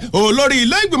jẹ́ olórí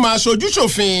ilé ìgbìmọ̀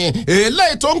aṣojú-ṣòfin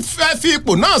eléyìí tó ń fẹ́ fi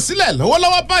ipò náà sílẹ̀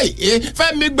lọ́wọ́lọ́wọ́ báyìí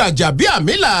Fẹ́mi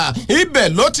Gbàjàbíàmílà ibẹ̀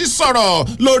ló ti sọ̀rọ̀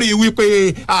lórí wípé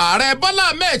ààrẹ Bọ́lá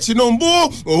Ahmed Tinubu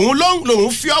òun lòun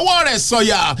fi ọwọ́ rẹ̀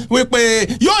sọ̀yà wípé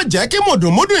yóò jẹ́ kí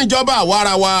mùdùnmúdùn ìjọba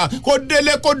àwarawa kó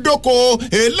délé kó dóko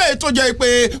eléyìí tó jẹ́ pé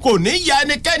kò ní ya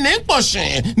ẹnikẹ́ni pọ̀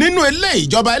nínú eléyìí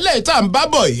ìjọba eléyìí tá à ń bá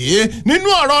bọ̀ yìí nínú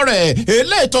ọ̀rọ̀ rẹ̀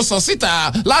eléyìí tó sọ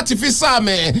síta láti fi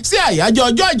sáàmì sí àyájọ́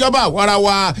ọjọ́ ìjọba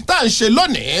àwarawa tá à ń ṣe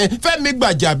lónìí Fẹ́mi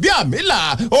Gbàjàbíàmílà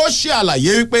ó ṣe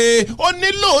àlàyé wípé ó ní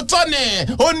lóòótọ́ ni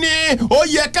ó ní ó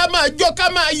yẹ ká máa jó ká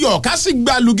máa yọ̀ ká sì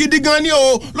gbàlù gidi gan ni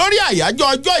o lórí àyájọ́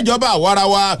ọjọ́ ìjọba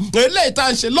àwarawa eléyìí tá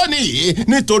à ń ṣe lónìí yìí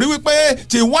nítorí wípé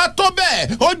tiwa tó bẹ́ẹ̀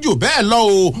ó jù bẹ́ẹ̀ lọ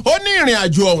o ó ní ìrìn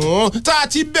àjò ọ̀hún tá a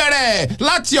ti bẹ̀rẹ̀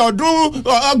láti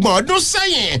ọgbọ̀n ọdún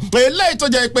sẹ́yìn eléyìí tó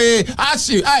jẹ́ pé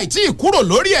àìtí kúrò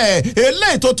lórí ẹ̀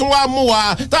eléyìí tó tún wá mú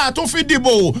wa tá a tún fi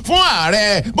dìbò fún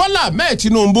ààrẹ Bọ́lá Ahmed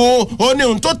Tinubu ó ní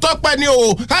ohun tó tọ́pẹ́ ní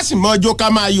o ká sì mọ ọjọ́ ká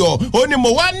máa yọ̀ ó ní mo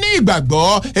wá ní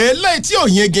ìgbàgbọ́ eléyìí tí ò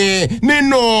yingin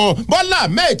nínú Bọ́lá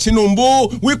Ahmed Tinubu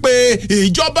wípé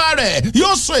ìjọba rẹ̀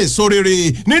yóò so èso rere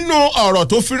nínú ọ̀rọ̀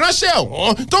tó fi ránṣẹ́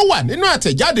ọ̀hún tó wà nínú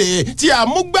àtẹ̀jáde tí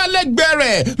àmúgbálẹ́gbẹ̀ẹ́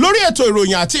rẹ̀ lórí ètò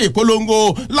ìròyìn àti ìpolongo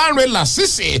Lánrè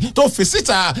Lásìsì tó fi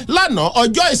síta lánàá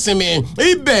ọjọ́ ìsinmi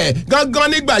ibẹ̀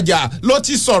gangan ní Gbàjà ló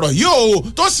ti sọ̀rọ̀ yìí o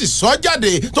tó sì sọ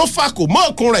jáde tó fakò mọ́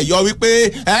òkun rẹ̀ yọ wípé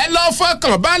ẹ lọ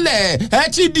fọkàn balẹ̀ ẹ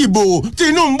ti dìbò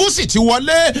Tinubu sì ti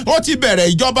wọlé ó ti bẹ̀rẹ̀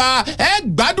ìjọba ẹ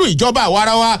gbádùn ìjọba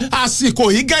àwarawa àsìkò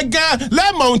yìí gángan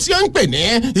lẹ́mọ̀ ohun tí ó ń pè ní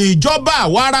ìjọba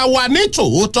àwarawa ní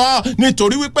tòótọ́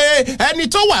nítorí wípé ẹni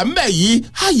tó wà ńbẹ̀ yìí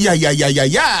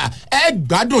ayayayayaya ẹ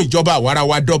gbádùn ìjọba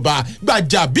àwarawa dọ́ba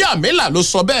Gbàjàbíàmílà ló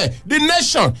sọ bẹ́ẹ̀ The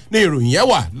Nation ní ìròyìn yẹn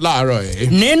wà láàárọ̀ yìí.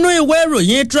 nínú ìwé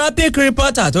ìròyìn traffic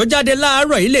reporter tó jáde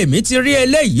láàárọ̀ yìí lèmi ti rí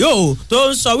eléyìí o tó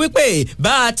ń sọ wípé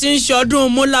bá a ti ń ṣọdún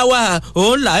múláwá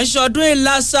òun là ń ṣọdún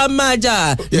ìlàsàmájà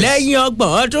lẹ́yìn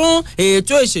 30 ọdún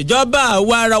ètò ìṣèjọba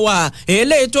àwarawa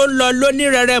eléyìí tó ń lọ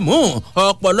lónírẹ̀rẹ̀mú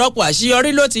ọ̀pọ̀lọpọ̀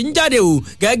àṣeyọrí ló ti ń jáde o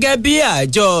gẹ́gẹ́ bí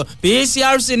àjọ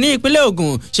PCRC ní ìpínlẹ̀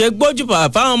Ògùn ṣe gbójúbà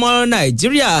fáwọn ọmọ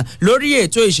Nàìjíríà lórí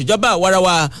ètò ìṣèjọba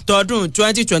àwarawa tọdún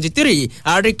 2023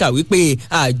 àríkà wípé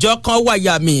àjọ kan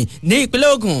wáyàmì ní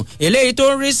ìpínlẹ̀ Ògùn eléyìí tó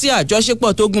ń rí sí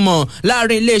àjọṣepọ̀ tó gúnmọ́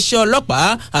láàrin iléeṣẹ́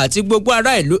ọlọ́pàá àti gbogbo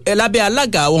ará ìlú lábẹ́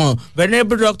alága wọn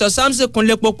Venerable Dr. Samson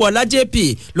Kunle Popoola JP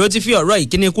ló ti fi ọ̀rọ̀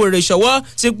ìkíni kú rere ṣọwọ́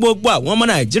sí gbogbo àwọn ọmọ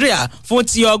Nàìjíríà fún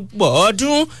ti 30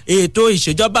 ọdún ètò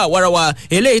ìṣèjọba àwarawa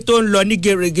eléyìí tó ń lọ ní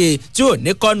gerege tí ò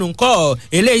ní kọ́nu kọ́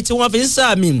eléyìí tí wọ́n fi ń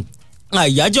sàmì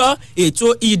àyájọ́ ètò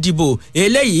ìdìbò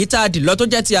eléyìí tá a dì lọ tó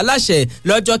jẹ́ ti aláṣẹ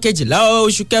lọ́jọ́ 12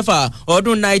 oṣù kẹfà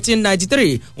ọdún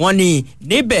 1993 wọ́n ní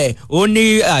níbẹ̀ ó ní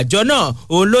àjọ náà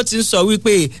òun ló ti ń sọ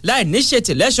wípé láì ní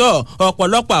ṣètìlẹ́ṣọ̀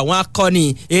ọ̀pọ̀lọpọ̀ àwọn akọni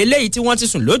eléyìí tí wọ́n ti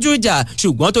sùn lójú ìjà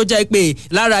ṣùgbọ́n tó jẹ́ pé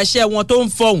lára iṣẹ́ wọn tó ń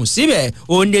fọhùn síbẹ̀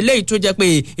òun ní eléyìí tó jẹ́ pé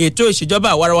ètò ìṣèjọba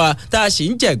àwarawa tá a sì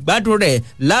ń jẹ gbádùn rẹ̀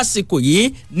lásìkò yìí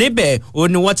níbẹ̀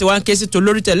òun ni wọ́n ti wá ń ké sí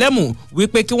tolórí tẹlẹ́mù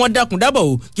wípé kí wọ́n dákun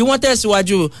dábọ̀ kí wọ́n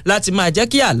tẹ̀síwájú láti máa jẹ́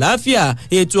kí àlàáfíà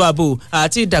ètò ààbò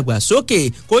àti ìdàgbàsókè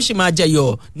kó sì máa jẹyọ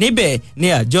níbẹ̀ ni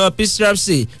àjọ PCRC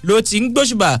ló ti ń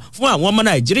gbóṣùbà fún àwọn ọmọ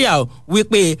Nàìjíríà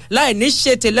wípé láì ní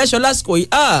ṣètè lẹ́ṣọ́ lásìkò yìí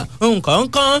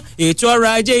nǹkan ètò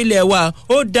ọrọ̀ ajé ilẹ̀ wa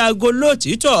ó dago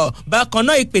lótìítọ́ bákan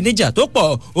náà ìpèníjà tó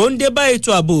pọ̀ ó ń dé bá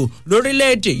ètò ààbò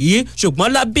lórílẹ̀‐èdè yìí ṣùgbọ́n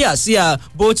lábẹ́ àsíá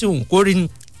bó ti hùn kórí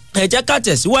ẹ jẹ́ ká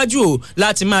tẹ̀síwájú o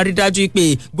láti máa rí dájú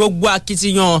pé gbogbo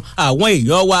akitiyan àwọn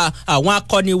èèyàn wa àwọn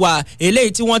akọni wa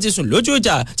eléyìí tí wọ́n ti sùn lójú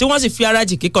ìjà tí wọ́n sì fi ara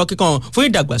jì kíkankíkan fún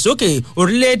ìdàgbàsókè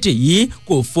orílẹ̀-èdè yìí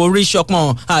kò forí ṣọpọ́n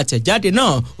àtẹ̀jáde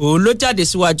náà òun ló jáde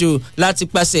síwájú láti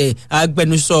pàṣẹ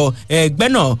agbẹnusọ ẹgbẹ́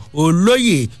náà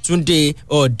olóyè Túndé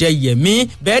Ọ̀dẹ́yẹmí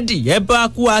bẹ́ẹ̀dì yẹn bá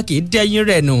kú a kì í dẹ́yìn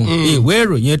rẹ̀ nù ìwé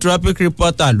ìròyìn traffic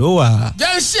reporter ló wà.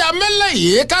 jẹ́ ṣe amẹ́lẹ̀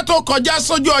yìí ká tó kọjá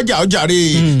sójú ọjà ọjàre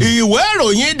ìwé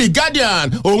ìròyìn The Guardian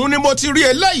òun ni mo ti rí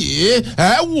eléyìí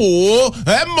ẹ wò ó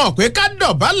ẹ mọ̀ pé ká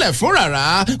dọ̀bálẹ̀ fún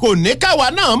rárá kò ní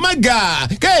káwa náà má ga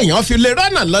kéèyàn fi lè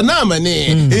rọ́nà lọ náà mọ̀ ni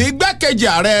igbákejì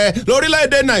ààrẹ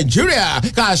lórílẹ̀‐èdè Nàìjíríà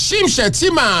Kashim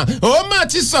Shettima ó má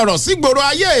ti sọ̀rọ̀ sí gbòòrò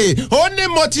ayé ó ní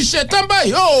mo ti ṣe tán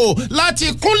báyìí o láti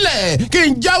kúnlẹ̀ kí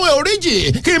n jáwé oríjì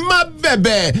kí n má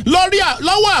bẹ̀bẹ̀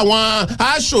lọ́wọ́ àwọn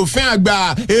aṣòfin àgbà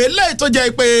eléyìí tó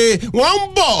jẹ́ pé wọ́n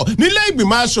ń bọ̀ nílé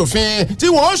ìgbìmọ̀ aṣòfin tí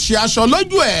wọ́n ó ṣe aṣọ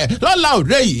lójú ẹ̀ lọ́la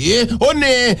òde yìí ó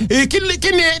ní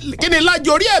kí ni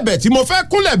lájorí ẹ̀bẹ̀ tí mo fẹ́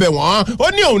kúnlẹ̀ bẹ̀ wọ́n ó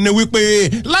ní òun ni wípé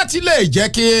láti lè jẹ́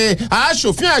kí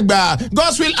aṣòfin àgbà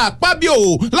Godswill Akpabio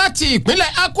láti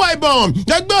ìpínlẹ̀ Akwa Ibom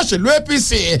ẹgbẹ́ òṣèlú APC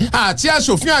àti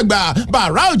aṣòfin àgbà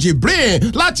Barau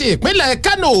Jibrin láti ìpínlẹ̀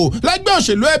Kano lẹ́gbẹ́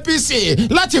òṣèlú APC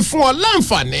láti fún ọ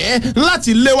láǹfààní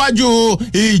láti léwájú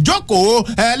ìjókòó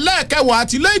ẹlẹ́ẹ̀kẹwàá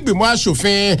àti ilé ìgbìmọ̀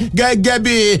aṣòfin gẹ́gẹ́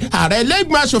bí ààrẹ ilé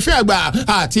ìgbìmọ̀ aṣòfin àgbà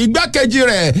àti igbákejì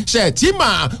rẹ̀ Shettima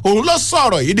òun ló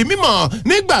sọ̀rọ̀ yìí di mímọ̀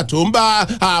nígbà tó ń bá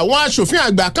àwọn aṣòfin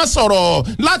àgbà kan sọ̀rọ̀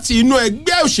láti inú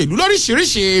ẹgbẹ́ òṣèlú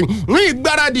lóríṣiríṣi ní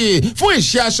ìgbáradì fún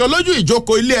ìṣe aṣọ lójú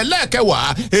ìjókòó ilé ẹlẹ́ẹ̀kẹwàá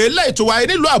eléyìí tó wáyé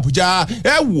nílùú Àbújá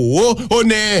ẹ wò ó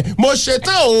ní mo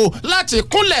ṣetán o láti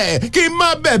kúnlẹ̀ kí n má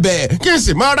bẹ̀bẹ̀ kí n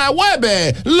sì má rawọ́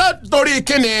ẹ̀bẹ̀ lọ́tọ́rí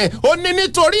kíni ó ní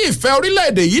nítorí ìfẹ́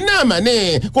orílẹ̀-èdè yìí náà mà ní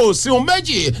kò sí ohun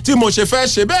méjì tí mo ṣe fẹ́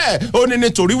ṣe bẹ́ẹ̀ ó ní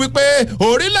nítorí wípé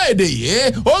orílẹ̀-èdè yìí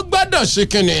ó gbọ́dọ̀ ṣe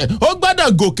kíni ó gbọ́dọ̀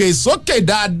gòkè sókè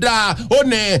dáadáa ó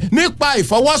ní nípa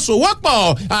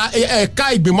ìfọwọ́sowọ́pọ̀ ẹ̀ka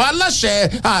ìgbìmọ̀ aláṣẹ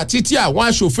àti ti àwọn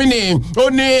aṣòfin ni ó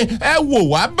ní ẹ wò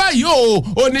wá báyìí o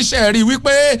oníṣẹ́ rí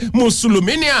wípé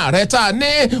mùsùlùmí ni ààrẹ tá a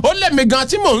ní ó lẹ́mi gan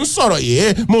tí mò ń sọ̀rọ̀ yìí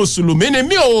mùsùlùmí ni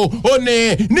mí o ó ní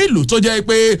nílùú tó jẹ́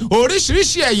pé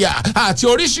oríṣiríṣi ẹ̀yà àti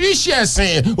oríṣiríṣi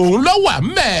ẹ̀sìn òun ló wà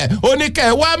ńbẹ̀ ó ní kẹ́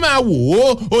ẹ wá máa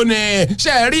wò ó ní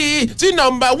ṣe rí tí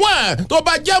nọ́mbà 1 tó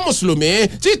bá jẹ́ mùsùlùmí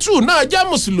tí 2 náà jẹ́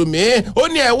mùsùlùmí ó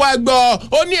ní ẹ wá gbọ́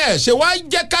ó ní ẹ ṣe wá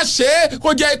jẹ́ ká ṣe é kó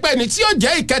jẹ́ pé ní tí ó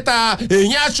jẹ́ ìkẹta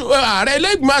èyàn ààrẹ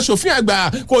ilé-ìgbìmọ̀ aṣòfin àgbà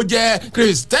kó jẹ́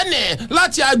kìrìsìtẹ́nì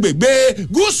láti agbègbè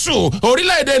gúúsù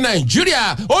orílẹ̀-èdè Nàìjíríà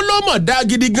ó ló mọ̀ dá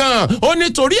gidi gan ó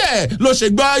nítorí ẹ̀ ló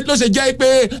ṣe jẹ́ pé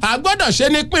a gbọ́dọ̀ ṣe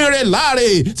ní pínrẹ̀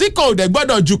láàrin tí kò dẹ̀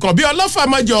gbọ́dọ̀ jù kàn bí ọlọ́fà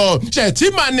mọ́jọ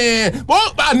Shettima ni ó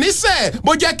àníṣe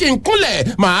bó jẹ́ kí n kúnlẹ̀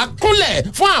màá kúnlẹ̀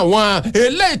fún àwọn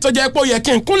eléyìí tó jẹ́ pé ó yẹ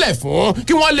kí n kúnlẹ̀ fún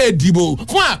kí wọ́n lè dìbò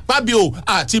fún Akpabio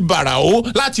àti Barau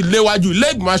láti léwájú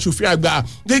ilé-ìgbìmọ̀ aṣòfin àgbà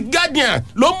The Guardian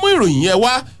ló mú ìròyìn yẹn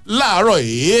wá láàárọ̀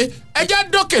yìí ẹjẹ́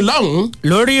dókè lọ́hùn.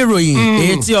 lórí ìròyìn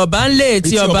etí ọba ń lé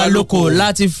etí ọba lóko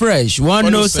láti Fresh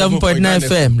 107.9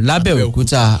 FM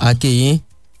lábẹ́òkúta akéyìn.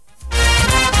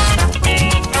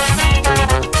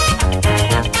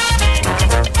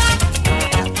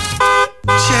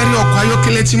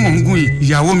 ilé tí mò ń gùn yìí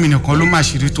ìyàwó mi nìkan ló máa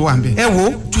ṣeré tó wà ń bẹ̀. ẹ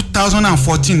wo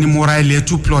 2014 ni mo ra ilẹ̀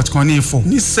 2 plot kan ní Ifọ̀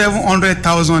ní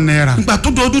 700,000 naira. ìgbà tó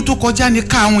dọdún tó kọjá ní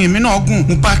káwọn èmi náà gùn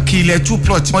mo bá ki ilẹ̀ 2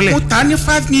 plot mọ́lẹ̀ mo ta ní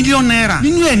 5 million naira.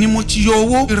 nínú ẹ̀ ni mo ti yọ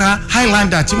owó ra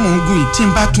Highlander tí mò ń gùn yìí tí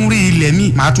n bá tún rí ilẹ̀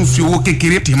mi màá tún fi owó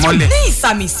kékeré tì mọ́lẹ̀. ní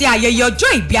ìsàmì sí ayẹyẹ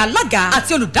ọjọ́ ìbí alága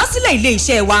àti olùdásílẹ̀ ilé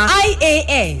iṣẹ́ wa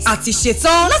IAS àti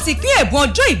ṣetán láti pín ẹ̀bùn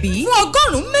ọjọ́ ìbí fún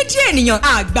 200 ènìyàn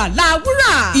àgbàlá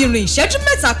wúrà. ìrìn ìṣẹ́jú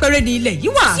 3 péré ni ilẹ̀ yìí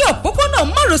wà sí òpópónà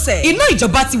márosẹ̀ iná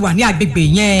ìjọba ti wà ní agbègbè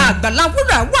yẹn. àgbàlá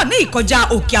wúrà wà ní ìkọjá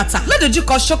òkè àtà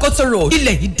ládojúkọ Sokoto road.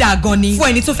 ilẹ̀ yìí dáa gan ni fún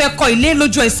ẹni tó fẹ́ kọ́ ilé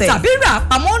lójú ẹsẹ̀ tàbí rà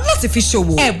pamọ́ láti fi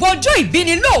ṣòwò. ẹ̀bùn ọjọ́ ìbí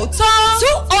ni lóòótọ́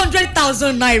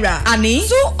 200,000 naira àní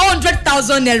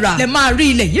 200,000 naira lè máa rí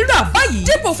ilẹ̀ yìí rà báyìí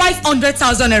dípò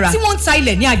 500,000 naira tí wọ́n ń ta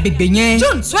ilẹ̀ ní agbègbè yẹn.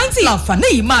 June 20 làǹfààní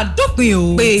yìí máa dópin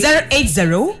o. pé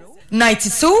 080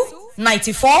 92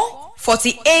 94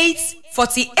 48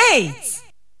 48.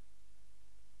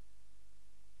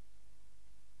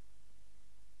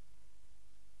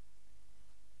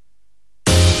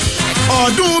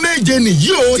 ọdún méje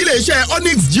nìyí o tí iléeṣẹ́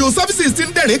Onyx Geo Services ti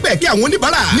ń dẹ̀rìn pẹ̀ kí àwọn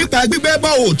oníbàárà nípa gbígbẹ́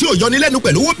bọ́ọ̀ tí ò yọni lẹ́nu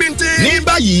pẹ̀lú owó bíntín. ní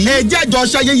báyìí ẹ jẹ́ àjọ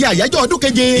ṣayẹyẹ àyájọ́ ọdún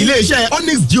keje. iléeṣẹ́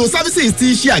Onyx Geo Services ti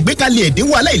ṣe àgbékalẹ̀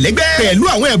ẹ̀dínwó aláìlẹ́gbẹ́ pẹ̀lú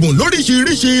àwọn ẹ̀bùn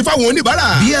lóríṣiríṣi fáwọn oníbàárà.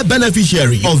 Be a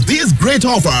beneficiary of this great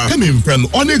offer coming from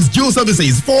Onyx Geo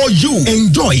Services for you.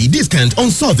 Enjoy discount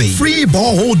on survey, free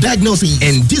borehole diagnosis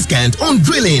and discount on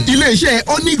drilling. iléeṣẹ́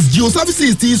Onyx Geo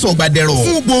Services ti sọ̀gbàdẹ̀rọ̀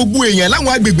fún gbogbo èèyàn láwọn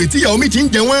agbègbè tí ìyàwó mi ti ń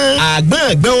jẹ wọ́n. àgbọn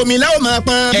ẹgbẹ́ omi láwọn máa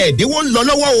pọn. ẹ̀dínwó ń lọ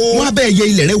lọ́wọ́ o. wọ́n á bẹ̀ yẹ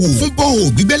ilẹ̀ rẹ wò fún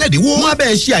bọ́ọ̀ gbígbẹ́lẹ́dínwó. wọ́n á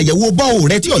bẹ̀ ṣe àyẹ̀wò bọ́ọ̀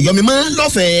rẹ tí ò yọ mi mọ́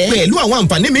lọ́fẹ̀ẹ́. pẹ̀lú àwọn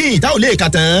àǹfààní míì tá ò lè kà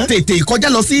tán. tètè kọjá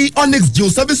lọ sí Onyx Geo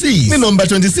Services ní nọ́mbà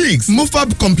 26 Mufab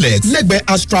Complex lẹ́gbẹ̀ẹ́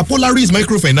Astra Polaris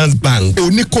Microfinance Bank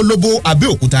Oníkólóbó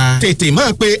Abẹ́òkúta. tètè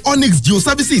máa pe Onyx Geo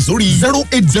Services sórí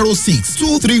 0806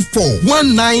 234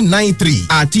 1993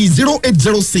 àti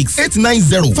 0806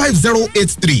 890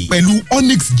 5083 pẹ̀lú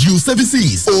Onyx Geo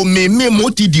Services. omi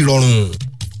mímu ti dìrọ̀rùn.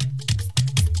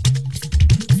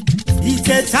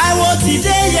 ìtẹ̀ Táíwò ti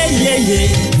dé yeyeye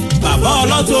bàbá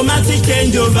ọlọ́tọ́mátì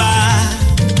change over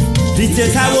ìtẹ̀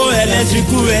Táíwò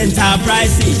electrical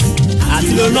enterprises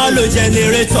àti lóná lo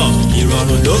jẹnẹrétọ̀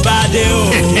ìrọ̀rùn ló bá dé o.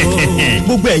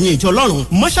 gbogbo ẹ̀yin ìjọ Ọlọ́run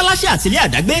mọ́ṣáláṣí àti ilé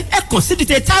àdágbé ẹ kàn sí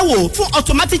dìtẹ̀ Táíwò fún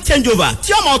automatic changeover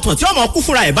tí ọmọ ọ̀tàn tí ọmọ kú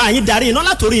fúnra ẹ̀ bá yín darí iná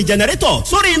látòrí jẹnẹrétọ̀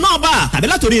sórí iná ọba tàbí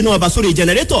látòrí iná ọba sórí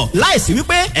jẹnẹrétọ̀ láìsí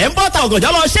wípé ẹ̀ ń bọ́ ta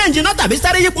ọ̀gànjọ́ lọ ṣéǹjì iná tàbí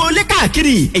sáré yípo ilé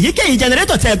káàkiri èyíkéyìí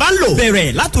jẹnẹrétọ̀ tẹ́ ẹ bá ń lò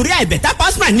bẹ̀rẹ̀ látòrí àìbẹ̀tà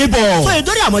passman níbọ̀ tó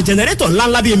ìdórí àwọn jẹnẹrétọ̀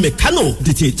ńláńlá bíi mẹ̀kánò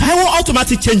dìtẹ̀ Táíwò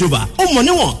automatic changeover ó mọ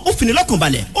níwọ̀n ó fini lọ́kàn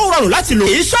balẹ̀ ó rọrùn láti lò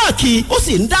èyí ṣọ́ọ̀kì ó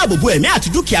sì ń dáàbò bo ẹ̀mí àti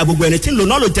dúkìá gbogbo ẹni tí ń lò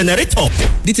náà lo generator.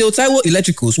 Detail Taiwo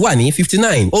Electricals wà ní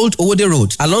 59 Old Owode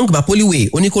Road along Mapoli Way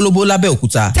Oníkólóbó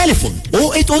Lábẹ́òkúta. Telephone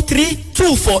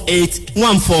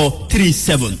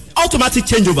 0803-248-1437. Automatic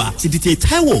changeover ti Detail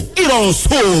Taiwo. Ìrọ̀rùn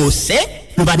sóòsẹ́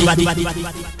ló bá dé.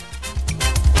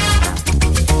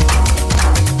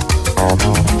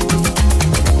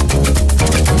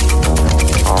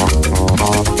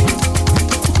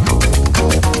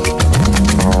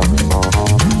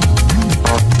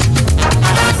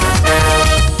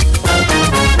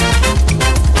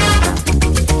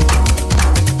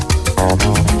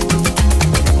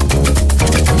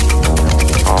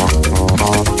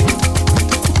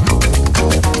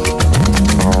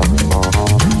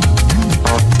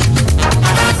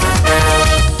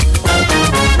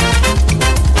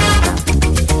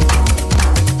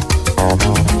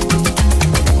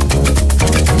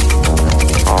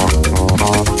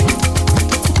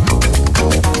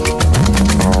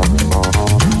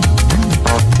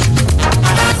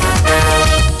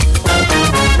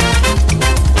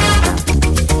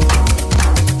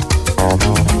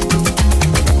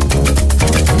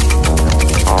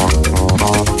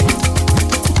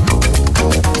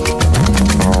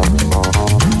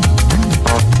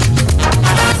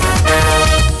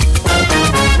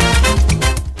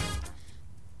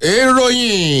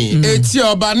 etí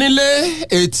ọba nílé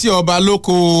etí ọba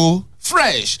lóko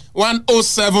fresh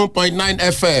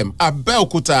 107.9 FM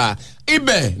Abẹ́òkúta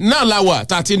ibẹ̀ náà la wà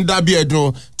tá a ti ń dábí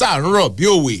ẹ̀dùn tá a ń rọ̀ bí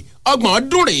òwe ọgbọ̀n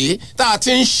ọdún rèé tá a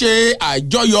ti ń ṣe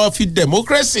àjọyọ̀ fi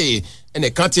democracy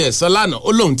ẹnìkan tiẹ̀ sọ lánàá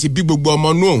ó lóun ti bí gbogbo ọmọ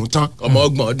inú òun tán ọmọ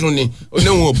ọgbọ̀n ọdún ni ó ní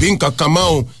òun ò bí nǹkan kan mọ́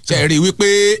òun ṣe rí i wípé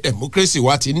democracy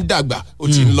wa ti ń dàgbà ó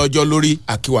ti ń lọ́jọ́ lórí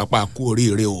àkíwàpá kú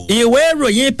oríire o. ìwé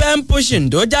ìròyìn pen pushing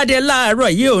tó jáde láàárọ̀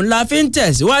yìí òun la fi ń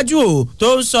tẹ̀síwájú o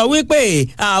tó ń sọ wípé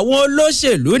àwọn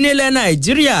olóṣèlú nílẹ̀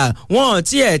nàìjíríà wọn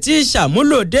tiẹ̀ ti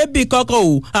ṣàmúlò débì kọ́kọ́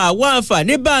o àwọn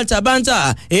àǹfààní bàǹtàbàǹtà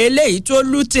eléyìí tó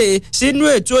lùtẹ̀ sínú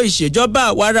ètò ìṣèjọba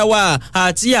àwarawa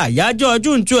àti àyájọ́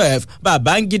June 12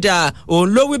 Babangida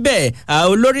òun ló wí bẹ́ẹ̀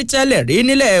olórí tẹ́lẹ̀ rí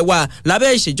nílẹ̀ wa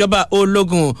lábẹ́ ìṣèjọba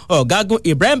ológun ọ̀gágun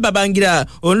Ibrahim Babangida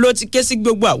òun ló ti ké sí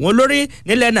gbogbo àwọn olórí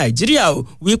nílẹ̀ Nàìjíríà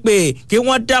wípé kí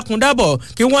wọ́n dákun dábọ̀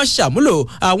kí wọ́n ṣàmúlò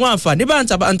àwọn àǹfààní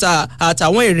bàǹtàbàǹtà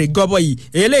àtàwọn èrè gọbọyì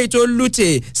eléyìí tó lùtè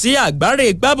sí àgbáre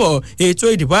gbàbọ̀ ètò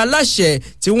ìdìbò aláṣẹ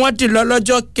tí wọ́n dì lọ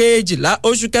lọ́jọ́ 12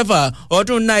 oṣù kẹfà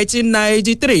ọdún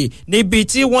 1993 níbi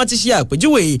tí wọ́n ti ṣe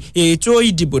àpèjúwe ètò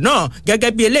ìdìbò náà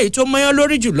gẹ́gẹ́ bí eléyìí tó mọ́yán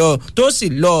lórí jùlọ tó sì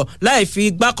lọ láì fi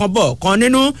igbá kan bọ̀ kan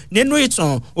nínú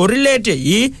ìtàn orílẹ̀-èdè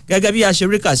yìí gẹ́gẹ́ bí a ṣe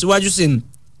rí kà síwájú sí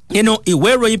i nínú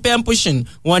ìwé ìròyìn pen pushing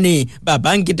wọ́n ní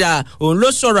Babangida òun ló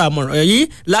sọ̀rọ̀ àmọ̀ràn yìí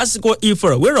lásìkò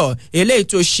ìfọ̀rọ̀wérọ̀ eléyìí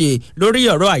tó ṣe lórí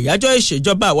ọ̀rọ̀ àyájọ́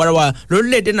ìṣèjọba àwarawa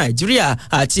lórílẹ̀‐èdè Nàìjíríà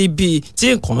àti ibi tí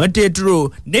nǹkan dé dúró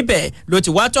níbẹ̀ ló ti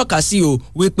wá tọ́ka sí o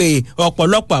wípé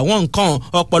ọ̀pọ̀lọpọ̀ àwọn nǹkan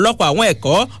ọ̀pọ̀lọpọ̀ àwọn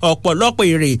ẹ̀kọ́ ọ̀pọ̀lọpọ̀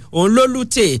èrè òun ló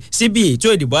lùtè síbi ètò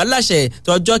ìdìbò aláṣẹ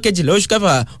tọjọ́ 12 oṣù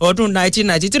kẹfà ọdún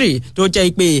 1993 tó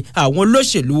jẹ́ pé àwọn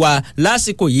olóṣèlú wa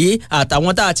lásìkò yìí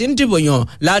àtàwọn tá a ti ń dìbò yàn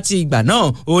láti ìgbà náà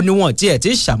ni wọn tiẹ̀ ti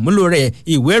ṣàmúlò rẹ̀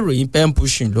ìwé ìròyìn pen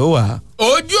pushing ló wà.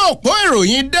 ojú òpó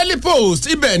ìròyìn Daily Post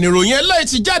ibẹ̀ nìròyìn eléyìí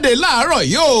ti jáde láàárọ̀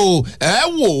yìí o ẹ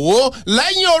wò ó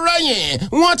lẹ́yìn ọ̀rẹ́yìn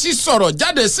wọ́n ti sọ̀rọ̀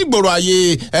jáde sígboro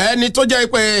ayé ẹni tó jẹ́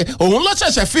pé òun ló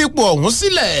ṣẹ̀ṣẹ̀ fi ipò ọ̀hún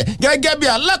sílẹ̀ gẹ́gẹ́ bí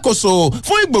alákòóso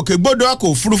fún ìgbòkègbodò ọkọ̀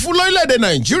òfurufú lórílẹ̀‐èdè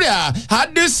Nàìjíríà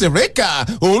Hadi Sirika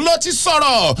òun ló ti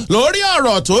sọ̀rọ̀ lórí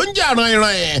ọ̀rọ̀ tó ń jà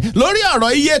ràn-ìràn lórí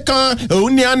ọ̀rọ̀ iye kan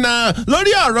òun ni àná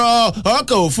lórí ọ̀rọ̀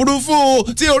ọkọ̀ òfurufú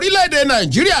ti orílẹ̀‐èdè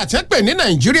Nàìjíríà tẹ́ pè ní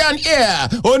Nigerian Air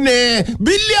ó ní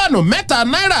bílíọ̀nù 3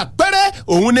 náírà péré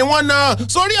òun ni wọ́n ná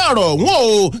sórí ọ̀rọ̀ òun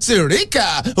o Sirika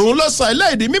òun ló sọ ilé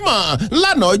ìdí mímọ̀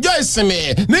lánàá ọjọ́ ìsinmi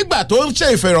nígbà tó ń ṣe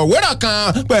ìfẹ̀rọ̀wérọ̀ kan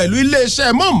pẹ̀lú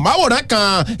iléeṣẹ́ mọ̀máwòrán kan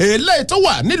eléyìí tó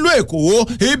wà nílùú Èkó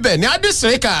ibẹ̀ ní Hadi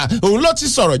Sirika òun ló ti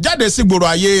sọ̀rọ̀ jáde sí gbòòrò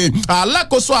ayé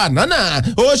alákòóso ànánà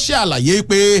ó ṣe àlàyé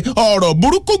pé ọ̀rọ̀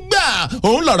burúkú gbà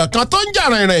òun lọ̀rọ̀ kan tó ń jà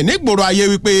rìnrìn ní gbòòrò ayé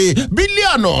wípé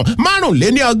bílíọ̀nù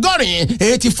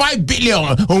 85 billion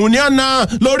òun ni ó ná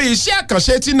lórí iṣẹ́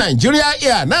àkànṣe ti Nàìjíríà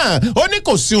Air náà ó ní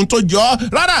kò sí ohun tó jọ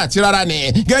rárá àti rárá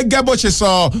ni gẹ́gẹ́ bó ṣe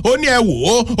sọ ó ní ẹ wò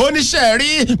ó oníṣẹ́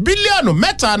rí bílíọ̀nù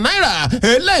 3 náírà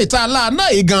eléyìí tá a la ná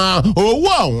igan owó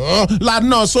ọ̀hún la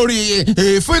ná sórí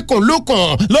ìfikùnlukùn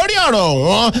lórí ọ̀rọ̀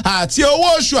ọ̀hún àti owó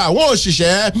oṣù àwọn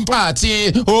òṣìṣẹ́ àti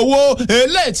owó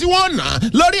eléyìí tí wọ́n ná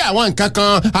lórí àwọn nǹkan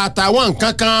kan àtàwọn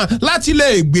nǹkan kan láti lè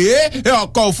gbé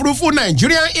ọkọ̀ òfurufú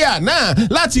Nàìjíríà Air náà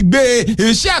láti gbé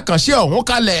iṣẹ́ àkànṣe ọ̀hún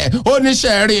kalẹ̀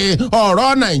oníṣẹ́ rí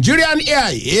ọ̀rọ̀ Nigerian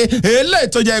Air yìí eléyìí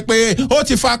tó jẹ́ pé ó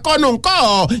ti fa kọ́nù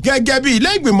ńkọ́ gẹ́gẹ́ bí ilé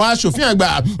ìgbìmọ̀ asòfin àgbà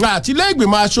àti ilé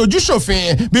ìgbìmọ̀ aṣojúṣòfin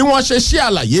bí wọ́n ṣe ṣe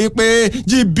àlàyé pé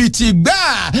jìbìtì gbà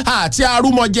àti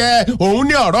arúmọjẹ òun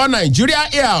ní ọ̀rọ̀ Nigeria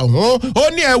Air ọ̀hún ó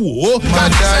ní ẹ wò ó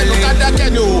kájẹ́sẹ́nu kádákẹ́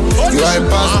ni o ó ní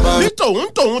ṣùgbọ́n ní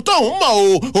tòun mọ̀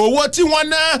o owó tí wọ́n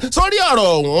ná sórí ọ̀rọ̀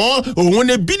ọ̀hún òun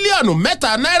ní bílíọ̀nù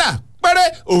 3 náírà péré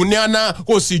òun ni àná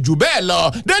kò sì jù bẹ́ẹ̀ lọ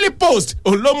Daily Post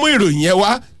òun ló mú ìròyìn yẹn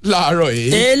wá láàárọ̀ yìí.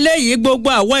 eléyìí gbogbo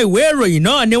àwọn ìwé ìròyìn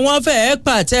náà ni wọ́n fẹ́ẹ́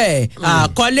pàtẹ́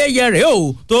àkọlé yẹrẹ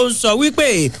o tó ń sọ wípé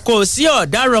kò sí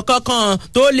ọ̀daràn kankan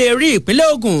tó lè rí ìpínlẹ̀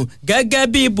Ògùn gẹ́gẹ́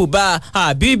bí ibùba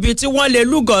àbí ibi tí wọ́n lè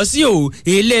lúgọ sí o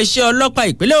iléeṣẹ́ ọlọ́pàá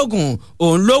ìpínlẹ̀ Ògùn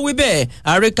òun ló wí bẹ́ẹ̀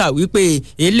àríkà wípé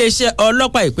iléeṣẹ́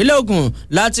ọlọ́pàá ìpínlẹ̀ Ògùn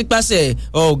láti pàṣẹ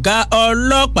ọ̀gá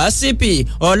ọlọ́pàá CP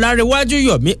Ọlárẹ̀wájú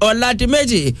Yọ̀mí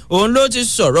Ọládìméjì òun ló ti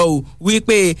sọ̀rọ̀ o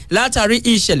wípé látàrí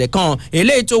ìṣẹ̀lẹ̀ kan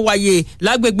eléyìí tó wáyé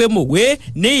lágbègbè Mòwe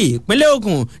ní ìpínlẹ̀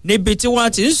Ògùn níbi tí wọ́n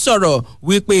ti ń sọ̀rọ̀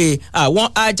wípé àwọn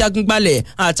ajagunbalẹ̀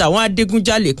àtàwọn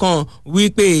adigunjalè kan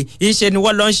wípé iṣẹ́ ni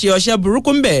wọ́n lọ ń ṣe ọṣẹ́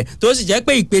burúkú ńbẹ̀ tó sì jẹ́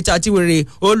pé ìpè tàtiwèrè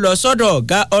ó lọ sọ́dọ̀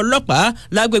ọ̀gá ọlọ́pàá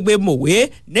lágbègbè Mòwe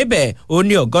níbẹ̀ ó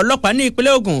ní ọ̀gá ọlọ́pàá ní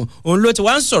ìpínlẹ̀ Ògùn òun ló ti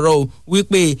wá ń sọ̀rọ̀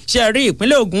wípé ṣe rí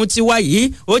ìpínlẹ̀ Ògùn ti wá yìí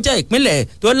ó jẹ́ ìpínlẹ̀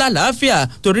tó lálàáfíà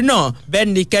torí náà bẹ́ẹ̀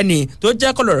nikẹ́ni tó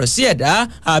jẹ́ kọlọ̀rọ̀ sí ẹ̀dá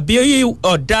àbí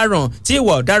ọ̀daràn tí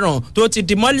ìwà ọ̀daràn tó ti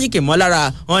di mọ́líkì mọ́ lára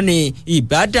wọn ni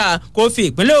ìbádà kó fi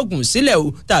ìpínlẹ̀ Ògùn sílẹ̀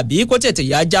o tàbí kó tètè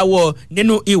yá jáwọ́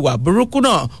nínú ìwà burúkú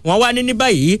náà wọ́n wá ní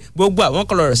báyìí gbogbo àwọn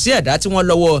kọlọ̀rọ̀ sí ẹ̀dá tí wọ́n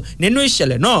lọ́wọ́ nínú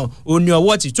ìṣẹ̀lẹ̀ náà ó ní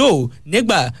ọwọ́ ti tó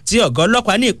nígbà tí ọ̀gá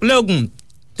ọlọ́pàá ní ìpínlẹ̀ Ògùn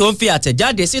tó ń fi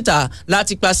àtẹ̀jáde síta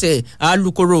láti pàṣẹ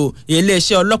alukoro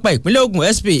iléeṣẹ́ ọlọ́pàá ìpínlẹ̀ Ògùn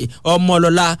SP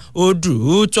Ọmọlọ́lá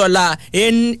Odùtọ́lá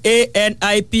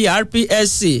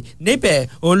NIPRPSC níbẹ̀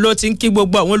òun ló ti ń kí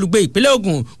gbogbo àwọn olùgbé ìpínlẹ̀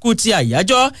Ògùn kú ti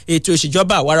àyájọ́ ètò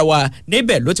ìṣèjọba àwarawa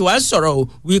níbẹ̀ ló ti wá ń sọ̀rọ̀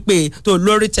wípé tó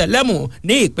lórí tẹlẹ́mù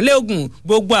ní ìpínlẹ̀ Ògùn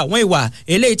gbogbo àwọn ìwà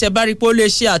eléyìí tẹ́ bá rí pé ó lè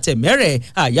ṣe àtẹ̀mẹ́rẹ̀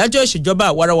àyájọ́ ìṣèjọba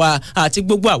àwarawa àti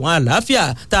gbogbo àwọn àlàáfíà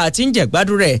tá a ti ń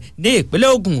jẹ̀gbádùn rẹ̀ ní ìpínlẹ̀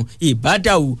Ògùn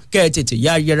ìbádàwù kẹ́ ẹ tètè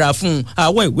yẹra fún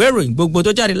àwọn ìwé ìròyìn gbogbo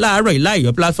tó jáde láàárọ̀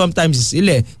ìláyọ̀ Platform Times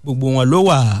sílẹ̀ gbogbo wọn ló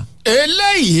wà.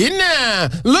 eléyìí náà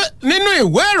nínú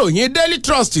ìwé ìròyìn Daily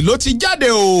Trust ló ti jáde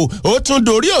o ó tún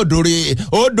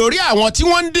dorí àwọn tí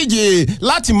wọ́n ń díje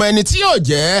láti mọ ẹni tí yóò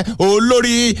jẹ́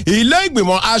olórí ilé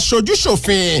ìgbìmọ̀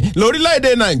aṣojúṣòfin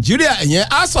lórílẹ̀‐èdè Nàìjíríà ìyẹn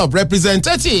House of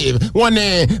Representatives wọ́n ní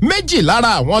méjì lára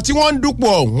àwọn tí wọ́n ń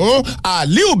dúpọ̀ ọ̀hún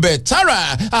Aliu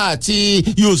Betara àti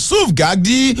Yusuf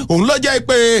Gagdi òun ló jẹ́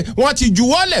pé wọ́n ti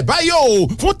juwọ́lẹ̀ báyìí o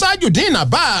fún Tajudeen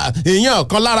Abbas ìyẹn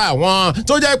ọ̀kan lára àwọn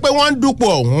tó jẹ́ pé wọ́n ń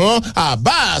dúpọ̀ ọ̀hún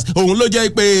Abbas òun ló jẹ́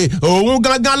pé òun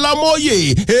gangan lọ́mọ́yè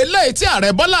eléyìí tí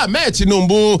ààrẹ Bọ́lá Ahmed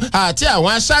Tinubu àti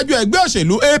àwọn aṣáájú ẹgbẹ́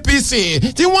òṣèlú APC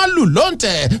tí wọ́n lù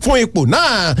lóǹtẹ̀ fún ipò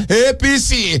náà APC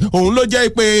òun ló jẹ́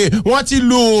pé wọ́n ti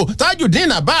lu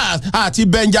Tajudeen Abbas àti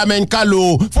Benjamin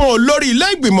Kalu fún olórí ilé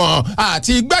ìgbìmọ̀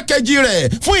àti igbákejì rẹ̀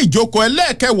fún ìjókòó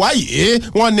ẹlẹ́ẹ̀kẹwàá yìí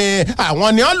wọ́n ní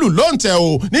àwọn ni wọ́n lù lóǹtẹ̀ o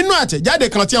nínú àtẹ̀jáde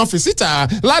kan tí wọ́n fi síta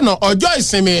lánàá ọjọ́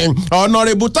ìsinmi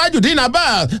ọ̀nàrẹ́bù Tajudeen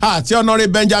Abbas àti ọ̀nàrẹ́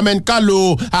Benjamin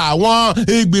Kalu àwọn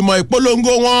ìgbìmọ̀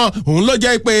ìpolongo wọn òun ló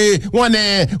jẹ́ pé wọ́n ní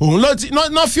òun ló ti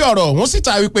ná fi ọ̀rọ̀ òun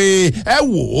síta wípé ẹ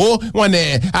wò ó wọ́n ní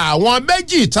àwọn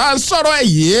méjì tá à ń sọ̀rọ̀ ẹ̀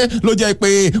yìí ló jẹ́ pé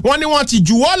wọ́n ní wọ́n ti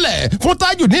juwọ́lẹ̀ fún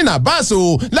Tajudeen Abbas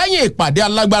o lẹ́yìn ìpàdé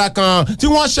alágbára kan tí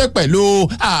wọ́n ṣe pẹ̀lú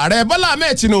ààrẹ Bọ́lá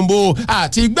Ahmed Tinubu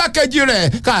àti igbákejì rẹ̀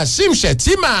Kashim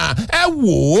Shettima ẹ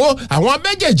wò ó àwọn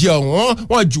méjèèjì ọ̀hún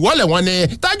wọ́n juwọ́lẹ̀ wọ́n ní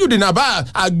Tajudeen Abbas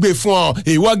àgbè fún ọ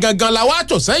ìwọ gangan la wá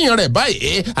tò sẹ́yìn rẹ̀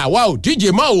báyìí àwa ò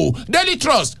díje mọ́ o Daily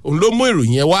Trust òun ló mú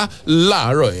ìròyìn yẹn wá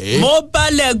láàárọ̀ ẹ̀. mo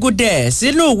balẹ̀ gudẹ̀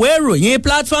sínú ìwé ìròyìn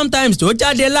Platform Times tó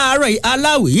jáde láàárọ̀ yìí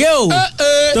aláwìyé o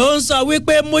tó ń sọ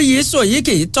wípé Múyìísọ yìí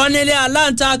kì í tán nílé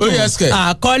aláǹtakùn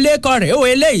àkọlé kan rèé o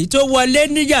eléyìí tó wọlé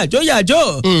ní yàjóyàjó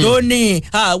tó ní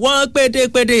àwọn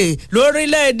pédépédé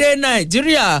lórílẹ̀‐èdè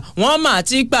Nàìjíríà wọ́n mà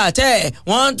ti pàtẹ́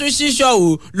wọ́n tún ṣíṣọ́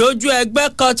ò lójú ẹgbẹ́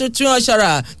kan tuntun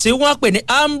ọ̀ṣàrà tí wọ́n pè ní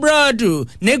Ambradu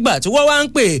nígbà tí wọ́n wá ń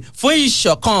pè fún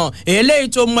ìṣọ̀kan eléyìí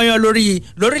tó mọyán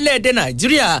lórílẹ̀‐èdè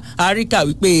Nàìjíríà àríkà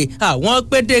wípé àwọn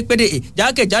pédépédé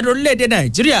jákèjádò orílẹ̀‐èdè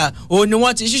Nàìjíríà òun ni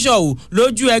wọ́n ti ṣíṣọ́ ò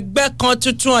lójú ẹgbẹ́ kan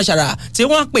tuntun ọ̀ṣàrà tí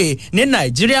wọ́n pè ní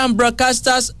Nigerian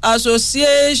Broadcasters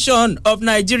Association of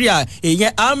Nigeria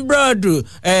ìyẹn Ambradu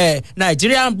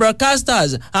Nigerian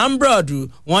Broadcasters Ambradu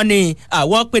wọ́n ní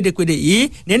àwọn pédépédé yìí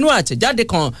nínú àtẹ̀jáde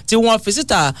kan tí wọ́n fi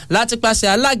síta láti pàṣẹ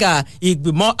alága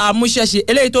ìgbìmọ̀ amúṣẹ́ṣe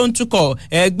eléyìí tó ń tukọ̀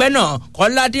ẹgbẹ́ náà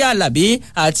Kọ́ládé Àlàbí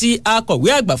àti akọ̀wé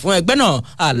àgbà fún ẹgbẹ́ náà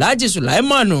Alhaji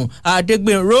Sulaimanu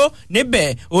Adégbènró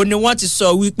níbẹ̀ ó ní wọ́n ti sọ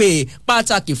wípé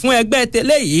pàtàkì fún ẹgbẹ́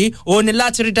tẹ́lẹ̀ yìí ó ní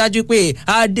láti rí dájú pé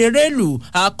adérèlù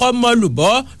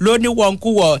akọ́mọlùbọ́ ló ní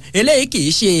wọ̀nkúwọ̀ eléyìí kì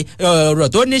í ṣe ọ̀rọ̀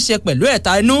tó ní ṣe pẹ̀lú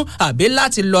ẹ̀ta inú àbí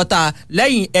láti lọ́ta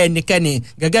lẹ́yìn ẹnikẹ́ni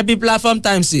gẹ́gẹ́ bí Platform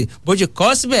Times bójú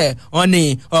kọ́ síbẹ̀ wọ́n ní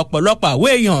ọ̀pọ̀lọpọ̀ àwọn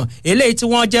èèyàn eléyìí tí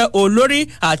wọ́n jẹ́ olórí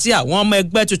àti àwọn ọmọ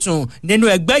ẹgbẹ́ tuntun nínú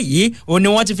ẹgbẹ́ yìí ó ní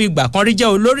wọ́n ti fi ìgbà kan rí jẹ́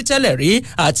olórí tẹ́lẹ̀ rí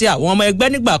àti àwọn ọmọ ẹgbẹ́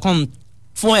nígbà kan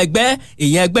fún ẹgbẹ́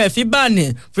ìyẹn ẹgbẹ́ fibani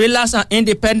Freelance and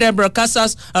Independent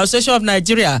Broadcasters Association of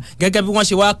Nigeria gẹ́gẹ́ bí wọ́n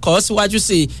ṣe wá kọ́ síwájú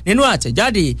sí i nínú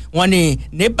àtẹ̀jáde wọn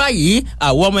ní báyìí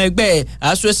àwọn ọmọ ẹgbẹ́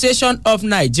Association of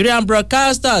Nigerian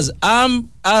Broadcasters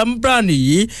Ambran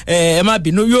yìí ẹ má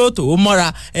bínú yóò tó mọ́ra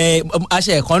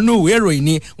aṣẹ ẹ̀kọ́nú ìwé ìròyìn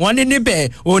ni wọ́n ní níbẹ̀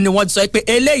òun ni wọ́n ti sọ pé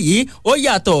eléyìí ó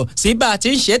yàtọ̀ sí bá a ti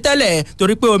ń ṣe tẹ́lẹ̀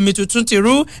torí pé omi tuntun ti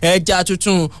rú ẹja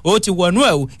tuntun ó ti wọnú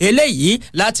ẹ̀ o eléyìí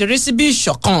láti rí sí bí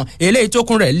ìṣọ̀kan eléyìí tó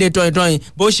kún rẹ̀ lé dọ́ndọ́n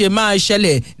bó ṣe máa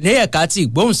ṣẹlẹ̀ ní ẹ̀ka ti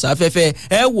ìgbóhùnsáfẹ́fẹ́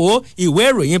ẹ wo ìwé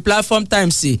ìròyìn Platform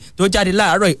Times tó jáde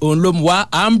láàárọ̀ òun ló mú wá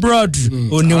Ambrod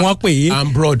òun ni wọ́n pè é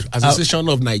Ambrod Association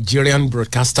of Nigerian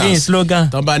Broadcasters kí n slogan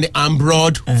tó bá ní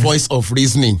Ambrod voice of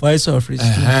reasoning. voice of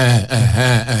reasoning.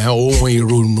 ohun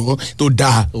ìrònú tó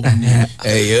dáa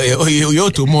yóò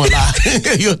tó mọ́ ọ̀la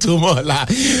yóò tó mọ́ ọ̀la.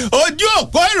 ojú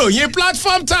òpó ìròyìn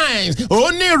Platform Times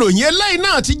ó ní ìròyìn eléyìí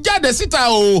náà ti jáde síta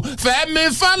o Fẹ́mi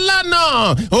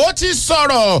Fálànà ó ti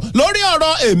sọ̀rọ̀ lórí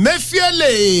ọ̀rọ̀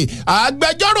Emefiele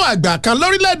agbẹjọ́rò àgbà kan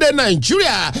lórílẹ̀‐èdè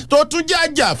Nàìjíríà tó tún jẹ́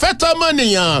ajàfẹ́tọ̀ọ́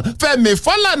ọmọnìyàn Fẹ́mi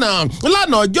Fálànà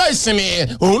lánàá ọjọ́ ìsinmi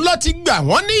òun ló ti gbà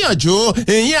wọ́n níyànjú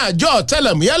ìyẹn àjọ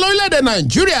ọ̀tẹlẹ̀múyẹ́ lórílẹ̀‐èdè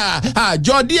Nàìjíríà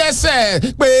àjọ DSS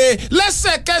pé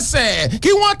lẹ́sẹ̀kẹsẹ̀ kí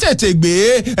wọ́n tètè gbé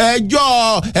ẹjọ́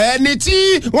ẹni tí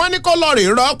wọ́n ní kó lọ rè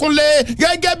rọ́kúnlé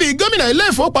gẹ́gẹ́ bí gómìnà ilé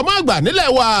ìfowópamọ́ àgbà nílẹ̀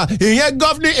wa ìyẹn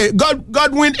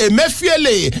Godwin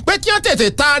Emefiele pé kí wọ́n tètè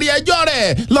taari ẹjọ́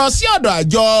rẹ̀ lọ sí ọ̀dọ̀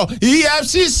àjọ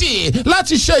EFCC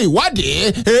láti ṣe ìwádìí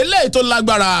eléyìí tó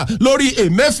lágbára lórí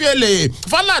Emefiele.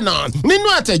 Fálànà nínú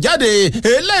àtẹ̀jáde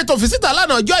eléyìí tó fi síta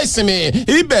lánàá ọjọ́ ìsinmi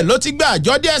ibẹ̀ ló ti gba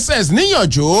àjọ DSS níyàn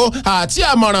níyànjú àti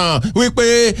àmọ̀ràn wípé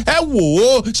ẹ wò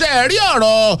ó ṣe é rí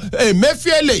ọ̀rọ̀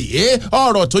Emefiele yìí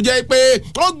ọ̀rọ̀ tó jẹ́ pé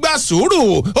ó gba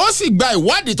sùúrù ó sì gba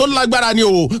ìwádìí tó lágbára ni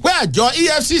o pé àjọ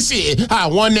EFCC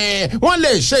àwọn ni wọ́n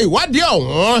lè ṣe ìwádìí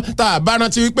ọ̀hún tá a bá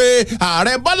rántí wípé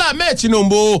ààrẹ Bọ́lá Ahmed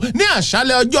Tinubu ní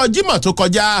àṣálẹ́ ọjọ́ Jímọ̀ tó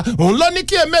kọjá òun ló ní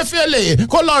kí Emefiele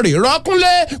kó lọ rí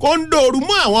rọ́kúnlé kó ń dòrú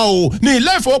mú àwọn o ní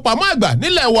ilé ìfowópamọ́ àgbà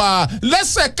nílẹ̀ wa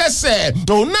lẹ́sẹ̀kẹsẹ̀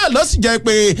òun náà ló sì jẹ́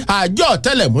pé àjọ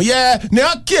ọ̀tẹlẹ̀múyẹ́ ni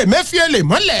wọ́n kí Emefiele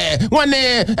mọ́lẹ̀ wọ́n ní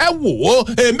ẹ wò ó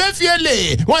Emefiele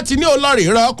wọ́n ti ní olórí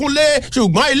rọ́kúnlé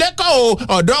ṣùgbọ́n ilé kọ́ o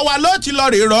ọ̀dọ́ wa ló ti lọ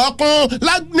rí rọ́kún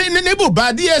ní bùbá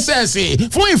DSS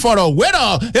fún ìfọ̀rọ̀wérọ̀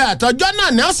àtọ́jọ́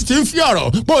náà ni wọ́n sì ti ń fi ọ̀rọ̀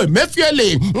pé Emefiele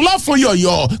lọ́fun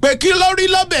yọ̀yọ̀ pé kí ló rí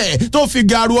lọ́bẹ̀ tó fi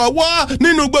gàrú ọwọ́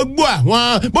nínú gbogbo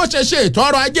àwọn bó ṣe ṣe ètò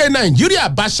ọrọ̀ ajé Nàìjíríà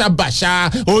báṣabàṣa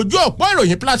ojú òpó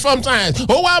ìròyìn Platform Times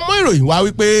ó wá mú ìròyìn wá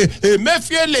wípé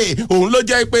Emefiele òun ló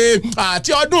jẹ́ pé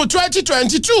àti ọdún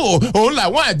 2022 òun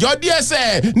làwọn àjọ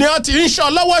DSS ni wọ́n ti ń ṣọ́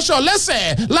lọ́wọ́ ṣọ́ lẹ́sẹ̀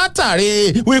látàrí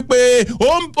wípé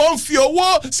ó ń fi owó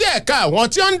sí ẹ̀ka àwọn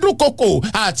tí wọ́n ń dúnkokò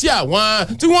àti àwọn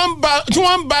tí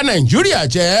wọ́n ń ba Nàìjíríà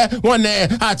jẹ́ wọn ní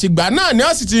àtìgbà náà ni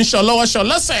wọ́n sì ti ń ṣọ́ lọ́wọ́ ṣọ́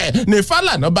lẹ́sẹ̀ ní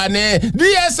Fálànà bá ní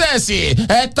DSS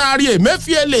ẹ taari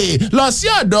Emefiele lọ sí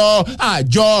ọ̀dọ̀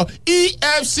àjọ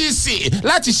EFCC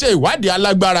láti ṣe ìwádìí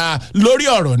alágbára lórí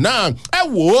ọ̀rọ̀ náà ẹ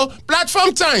wò ó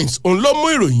Platform Times òun ló mú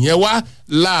ìròyìn yẹn wá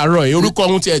láàárọ̀ yìí orúkọ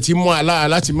ohun tí ẹ ti mú àlá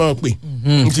láti mọ̀ pé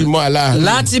ti mú àlá.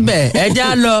 láti bẹ̀ ẹja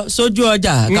lọ sójú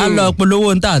ọjà ká lọ polówó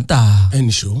ntàntà.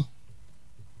 ẹnì ṣó.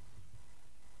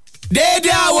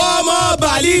 dédé àwọn ọmọ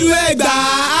bàlílù Ẹ̀gbá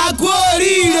a kú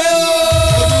oríire o.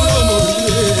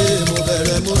 mo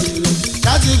bẹ̀rẹ̀ mo rí o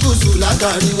láti gúúsù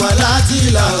látàrí wa láti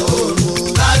ìlà oòrùn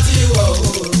láti ìwọ̀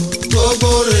oòrùn gbogbo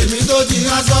rèmi tó ti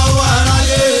há sọ́wọ́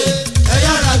aráyé ẹ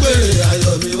yára gbèrè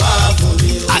ayọ̀ mi wá fún mi.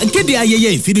 à ń kéde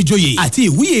ayẹyẹ ìfinijoyè àti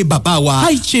ìwúyè bàbá wa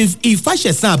high chief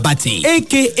Ifáṣẹ̀san Àbàtì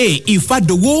aka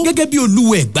Ifádowó gẹ́gẹ́ bí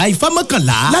olúwo Ẹ̀gbá Ifá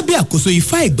mọ́kànlá lábẹ́ àkóso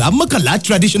Ifá Ẹ̀gbá mọ́kànlá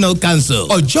traditional council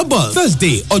ọjọ́bọ̀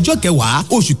Thursday ọjọ́ 10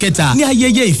 oṣù kẹta ní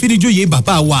ayẹyẹ ìfinijoyè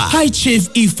bàbá wa high chief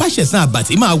Ifáṣẹ̀san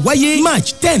Àbàtì máa wáyé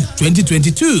March 10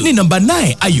 2022 ní number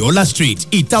 9 Ayọ̀ọ́lá street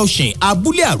Ìtaòṣìn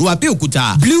Abúlé Àrò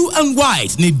Abẹ́òkúta blue and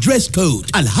white ní dress code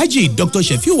Alhaji Dr.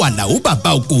 Shefiu Alao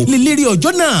bàbá oko nílérí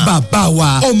ọjọ́ náà bàbá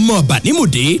wa ọmọ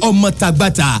Bànímùdé ọmọ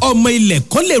Tàgbàtà ọmọ ilẹ̀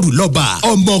kọ́lẹ̀rù lọ́ba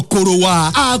ọmọ koro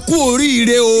wa a kú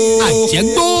oríire o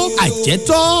àjẹgbó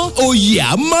àjẹtọ́ oyè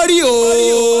àmọ́rí o.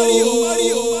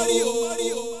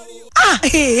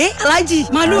 Alhaji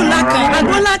màlúù ńlá kan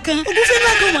àgbo ńlá kan ogúnfẹ́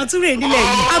ńlá kan mọ̀ tún rè nílẹ̀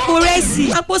yìí àpò rẹ́sì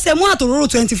àpò sẹ̀mú àtòróró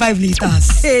 25 litres.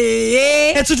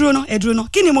 ẹ tún dúró ná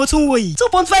kí ni mo tún wò yìí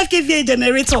 2.5 kVA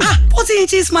generator 40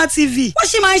 inches smart TV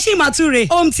washing machine màtúrè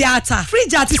home theatre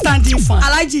fridge àti standing fan.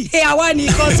 Alhaji àwa ni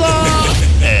nǹkan sọ.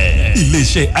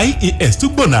 iléeṣẹ́ IAS tún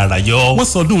gbọ̀nà àrà yọ wọ́n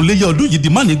sọdún iléyá ọdún yìí di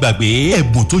má ní gbàgbé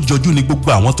ẹ̀bùn tó jọjú ni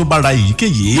gbogbo àwọn tó bá ra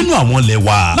èyíkéyìí nínú àwọn ilẹ̀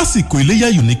wa lásìkò iléyá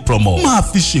unique promo máa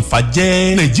fi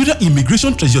ṣèfàjẹ́ Nigeria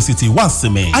Immigration Treasure City wà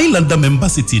sinmi Islander Member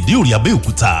City Deori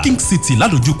Abẹ́òkúta King City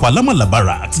ládojúkọ Alámàlà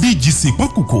Barracks BGC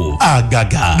Pákòkò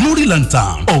Àgàgà Glory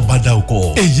Lantern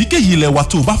Ọ̀bàdàòkò èyíkéyìí ilẹ̀ wa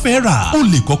tó o bá fẹ́ rà ó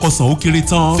lè kọ́kọ́ san ó kéré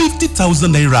tán 50,000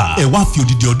 naira ẹ̀ wá fi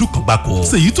odidi ọdún kan gbáko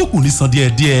ṣèyí tó kù ní san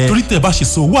díẹ̀díẹ̀ torí tẹ́ bá ṣe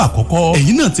san owó àkọ́kọ́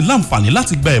ẹ̀yin náà ti láǹfààní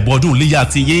láti gba ẹ̀bùn ọdún iléyá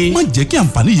àti yé má jẹ́ kí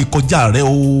àǹfààní yìí kọjá rẹ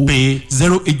o pé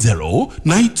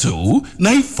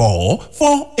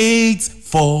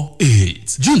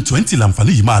 08092944848 June 20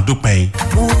 làǹfààní yìí máa dópin.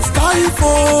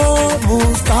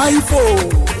 Mustaifo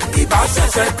ibà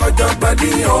ṣẹ̀ṣẹ̀ kọjọ́gbọ́n ní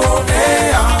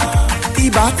ọ̀rẹ́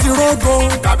ibà ti rógo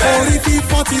orí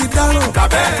fífọ́ ti dáràn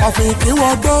ọ̀fìn kí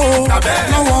wọ́n gbó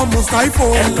lọ́wọ́ Mustaifo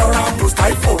ẹ lọ ra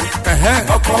Mustaifo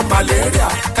ọkọ̀ malaria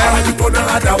ara gbígbóná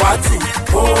àdáwátì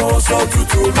ó sọ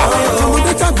tútù mọ́. àwọn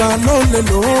ọmọdé tàgbà ló lè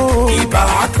lò ó. ibà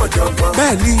àkànjọ̀gbọ́n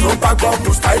bẹ́ẹ̀ ni ló bá gbọ́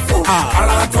Mustaifo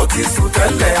ara tó ti sùn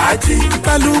tẹ́lẹ̀ ají.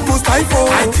 pẹ̀lú Mustaifo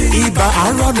ibà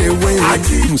arọ lè wé.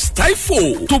 Mustaifo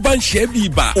tó bá ń ṣe é bí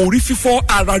ibà orí fífọ́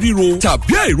ara ríro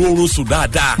tàbí àìróorun sùn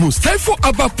dáadáa Mustaifo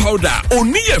herbal powder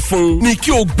oníyẹ̀fun ni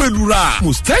kí o gbẹlura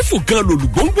Mustaifo gan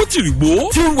lòlùgbòǹgbò tìrìgbò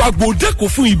tí ń wa gbòdẹ́kọ̀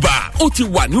fún ibà ó ti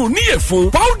wà ní oníyẹ̀fun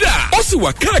powder ó sì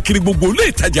wà káàkiri gbogbo ilé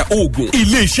ìtajà oògùn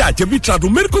ilé-iṣẹ́ àjẹbí Trado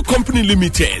Medical Company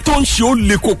Limited tó ń ṣe ó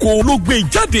le koko ló gbé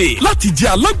jáde láti jẹ́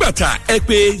alágbàtà ẹ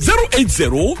pè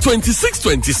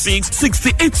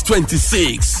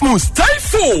 080-2626-6826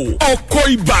 Mustaifo ọkọ̀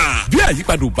ibà bí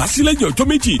àyípadà ò bá sí lẹ́yìn ọjọ́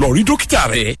méjì lọ rí dókítà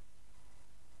rẹ.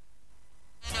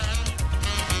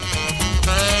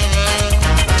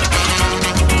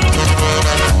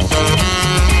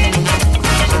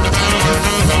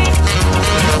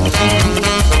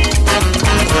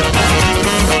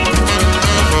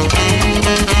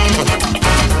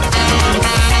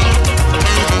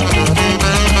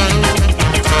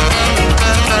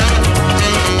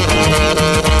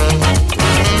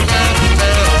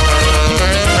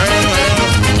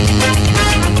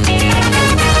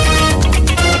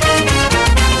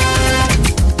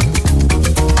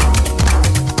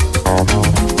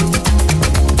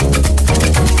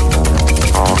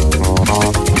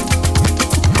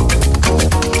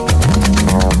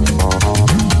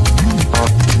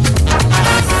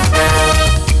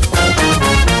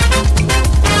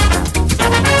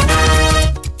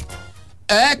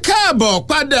 ẹ káàbọ̀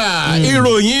padà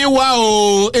ìròyìn wa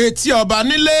o etí ọba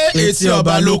nílé etí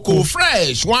ọba lóko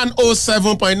fresh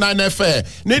 107.9 FM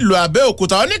nílùú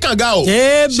Abẹ́òkúta oníkànga o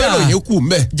ṣé ìròyìn kù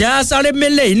mbẹ. já sáré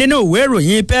mélé yìí nínú ìwé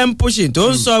ìròyìn pen pushing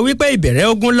tó ń sọ wípé ìbẹ̀rẹ̀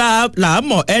ogun là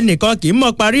mọ̀ ẹnìkan kì í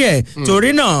mọ̀ parí ẹ̀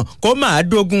torí náà kó máa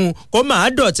dógun kó máa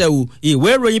dọ̀tẹ̀wù ìwé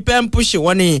ìròyìn pen pushing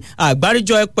wọn ni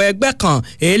àgbáríjọ ẹ̀pọ̀ ẹgbẹ́ kan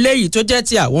eléyìí tó jẹ́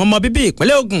ti àwọn ọmọ bíbí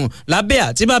ìpínlẹ̀ Ògùn lábẹ́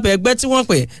àtíbàbẹ̀ ẹgbẹ́ tí wọ́n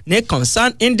pè ní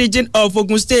Concerned Indigene of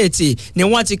Ogun State ni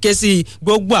wọ́n ti ké sí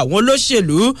gbogbo àwọn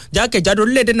olóṣèlú jákèjádò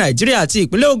orílẹ̀-èdè Nàìjíríà àti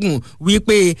ìpínlẹ̀ Ògùn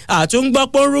wípé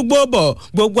àtúngbọ́pọ̀ rúgbó bọ̀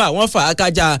gbogbo àwọn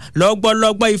fàákàjà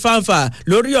lọ́gbọ́lọ́gbọ́ ìfáǹfà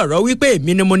lórí ọ̀rọ̀ wípé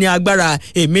èmi ni mo ní agbára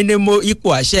èmi ni mo ipò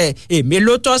àṣẹ èmi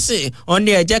ló tọ́ sí wọn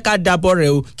ní ẹ jẹ́ ká dábọ̀ rẹ̀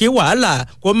o kí wàhálà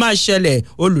kó má ṣẹlẹ̀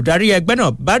olùdarí ẹgbẹ́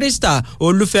náà barrister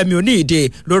Olúfẹ́mi Oníìdè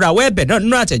ló rawọ́ ẹ̀bẹ̀ náà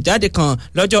nínú àtẹ̀jáde kan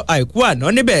lọ́jọ́ àìkú àná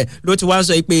níbẹ̀ ló ti wá ń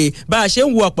sọ pé bá a ṣe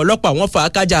ń wo ọ̀pọ̀lọpọ̀ àwọn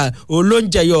fàákàjà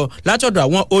olóúnjẹyọ látọ̀dọ̀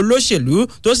àwọn olóṣèlú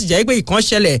tó sì jẹ́ pé ìkan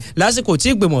ṣẹlẹ̀ lásìkò tí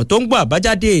ìgbìmọ̀ tó ń gbọ́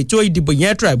àbájáde ètò ìdìbò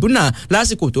yẹn tribunal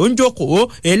lásìkò tó ń jókòó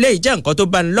eléyìí jẹ́ nǹkan tó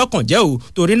bani lọ́kàn jẹ́ o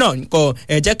torí náà nǹkan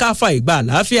ẹ jẹ́ ká fa ìgbà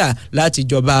àlàáfíà láti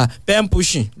jọba pen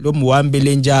pushing ló mú wa ń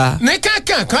belé ń já. ní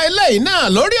kankan eléyìí náà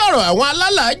lórí ọ̀rọ̀ àwọn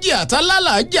alálàájì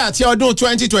àtàlálàájì àti ọdún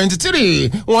 2023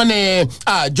 wọ́n ní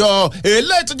àjọ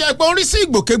eléyìí tó jẹ́ pé orí sí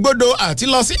ìgbòkègbodò àti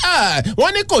lọ sí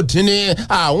wọ́n ní kò dín ní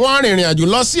àwọn arìnrìn àjò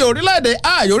lọ sí orílẹ̀-èdè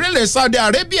orílẹ̀ Saudi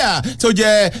Arabia tó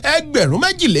jẹ́ ẹgbẹ̀rún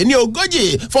méjìléní ogójì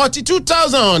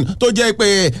 42,000 tó jẹ́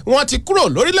pé wọ́n ti kúrò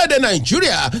lórílẹ̀-èdè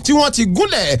Nàìjíríà tí wọ́n ti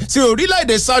gúnlẹ̀ sí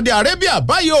orílẹ̀-èdè Saudi Arabia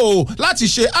báyìí o láti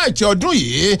ṣe àìtí ọdún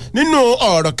yìí nínú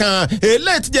ọ̀rọ̀ kan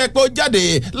eléyìí ti jẹ́ pé ó jáde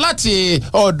láti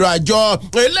ọ̀dọ̀ àjọ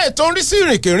eléyìí tó ń rí sí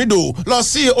ìrìnkèrindò lọ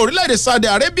sí orílẹ̀-èdè Saudi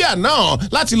Arabia náà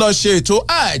láti lọ ṣe ètò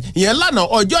hajj ìyẹn lánàá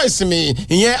ọjọ́ ìsinmi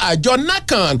ìyẹn àjọ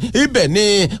nakan ibẹ̀ ni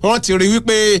wọ́n ti rí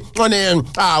wípé wọ́n ní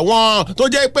àwọn tó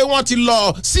jẹ́ pé wọ́n ti lọ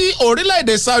sí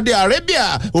orílẹ̀-èdè Saudi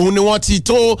Arabia òun ni wọ́n ti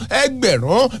tó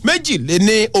ẹgbẹ̀rún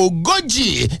méjìléní ogójì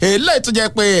eléyìí tó jẹ́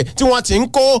pé tí wọ́n ti ń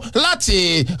kó láti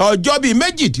ọjọ́ bíi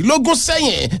méjìdínlógún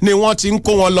sẹ́yìn ni wọ́n ti ń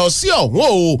kó wọn lọ sí ọ̀hún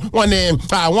o wọ́n ní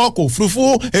àwọn ọkọ̀ òfurufú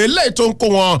eléyìí tó ń kó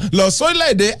wọn lọ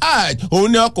sórílẹ̀-èdè hajj òun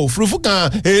ni ọkọ̀ òfurufú kan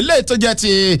eléyìí tó jẹ́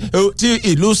ti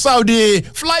ìlú Saudi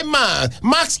Flyman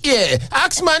Max Air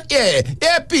Axman Air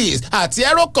Airpeace àti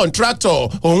Aero Contractor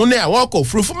òun ni àwọn ọkọ̀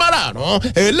òfurufú márààrún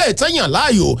eléyìí tó yàn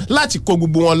láàyò láti kó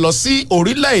gbogbo wọn lọ sí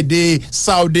orílẹ̀-èdè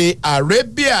Saudi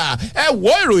Arabia ẹ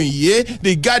wo ìròyìn yìí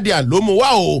The Guardian ló mú wá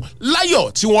o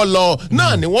láyọ̀ tí wọ́n lọ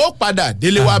náà ni wọ́n padà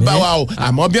délé wá bá wa o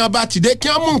àmọ́ bí wọ́n bá ti dé kí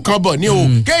wọ́n mú nǹkan bọ̀ ní o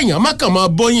kéèyàn má kàn mọ́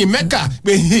bóyin Mẹ́kà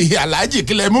pé aláàjì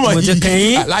kílẹ̀ mú mọ̀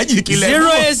yìí aláàjì kílẹ̀ mú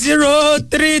mọ̀.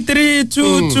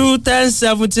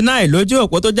 08033221079 lójú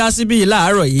òpó tó já síbí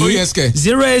láàárọ̀ yìí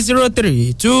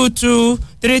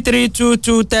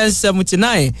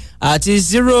 08032221079 àti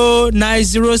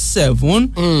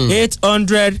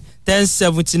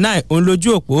 0907-800-1079 òun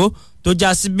lójú òpó tó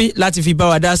já síbí láti fi bá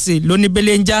wa dá sí i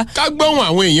lóníbélé ń já. ká gbóhùn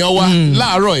àwọn èèyàn wa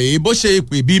láàárọ̀ èyí bó ṣe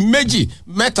ìpè bíi méjì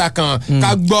mẹ́ta kan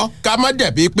ká gbọ́ ká má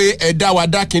dẹ̀bi pé ẹ dá wa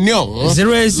dá kinní ọ̀hún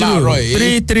láàárọ̀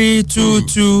èyí.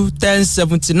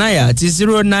 08033221079 àti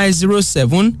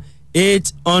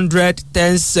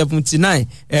 0907-800-1079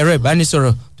 ẹ̀rọ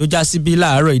ìbánisọ̀rọ̀ tó já síbí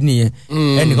láàárọ̀ yìí nìyẹn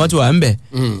ẹnìkan tó wà ń bẹ̀.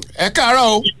 ẹ káàárọ̀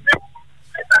o.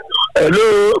 hello.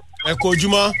 ẹ kú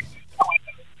ojúmọ́.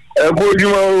 ẹ kú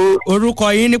ojúmọ́ o. orúkọ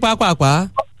yín ní pápápá.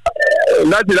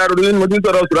 láti Ìlaro ní mo ti ń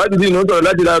sọ̀rọ̀ láti sí ìnáwó sọ̀rọ̀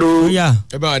láti Ìlaro.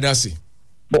 ẹ bá wa dá sí.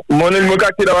 mo ní mo ká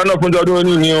kíra wa náà fún ọdún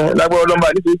oní ni o lágbára ọlọ́mọba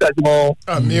nítorí tàbí mọ́.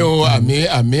 àmì o àmì.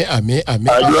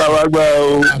 àdúrà wa gbà o.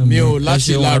 àmì o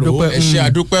láti Ìlaro ẹ ṣé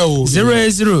àdúpẹ́ o.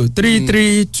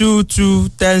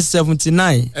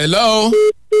 08033221079. hello.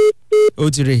 ó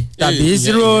ti rè tàbí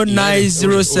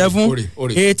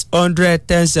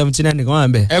 0907-800-1079 nìkan wà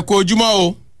ń bẹ̀. ẹ kú ojúmọ́ o.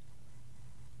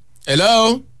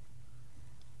 hello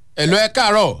ẹ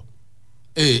káàárọ̀.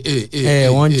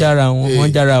 wọ́n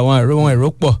jára àwọn èrò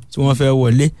pọ̀ tí wọ́n fẹ́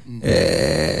wọlé.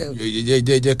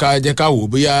 jẹ́ ká wò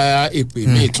bóyá ìpè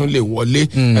míì tún lè wọlé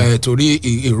torí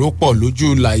èrò pọ̀ lójú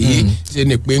làyè ṣe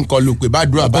ni pé ń kọlu pé bá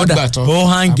dúrà bá gbà tán. ó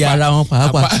hàǹgì ara wọn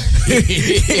pàápàá.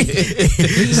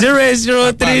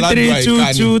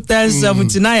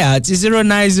 08033221079 àti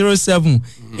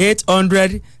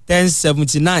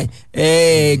 0907-800-1079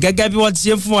 gẹ́gẹ́ bí wọ́n ti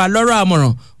ṣe fún wa lọ́rọ̀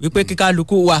àmọ̀ràn wípé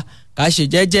kíkálukú wa ká ṣe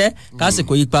jẹ́jẹ́ ká sì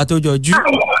kó ipa tó jọjú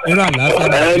nínú àlàáfíà.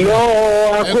 ẹ̀lọ́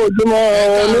akójúmọ́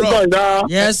onígbọ̀ngá.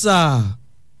 yes sir.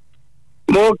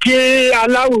 mo kí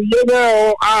aláwùjẹ bẹ́ẹ̀ o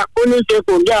àkóníṣe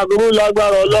kò ní àgbẹ̀mú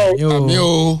lágbára ọlọ́run. àmì o.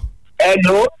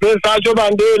 Hello, Mr.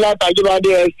 Jobande látàjọbadé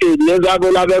estate ní Zago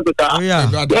lábẹ́òkúta.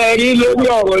 Ẹ̀rí lórí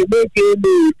ọ̀rọ̀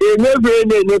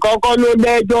Emefiele ní kọ́kọ́ ló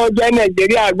lẹ́jọ́ jẹ́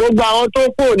Nàìjíríà. Gbogbo àwọn tó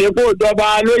kù nípò ìjọba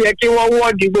ló yẹ kí wọ́n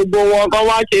wọ́ọ̀dì gbogbo wọn kan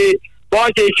wọ́n ṣe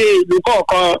ìlú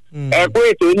kọ̀ọ̀kan. Ẹ̀kú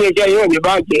ètò iléeṣẹ́ yóò ní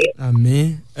bàjẹ́. Àmín.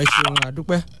 Ẹ ṣeun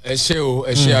àdúpẹ́. Ẹ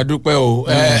ṣe àdúpẹ́ o.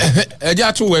 Ẹ jẹ́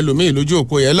àtúnwò ẹlòmíì lójú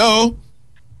òpó yẹn lọ́wọ́.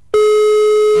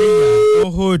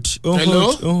 On hold.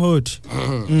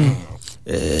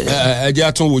 Ẹ jẹ́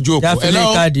àtúnwò ojú òpó. Jáfẹ́lẹ́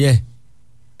káàdì ẹ̀.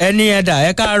 Ẹni ẹ̀dà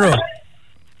ẹ káàárọ̀.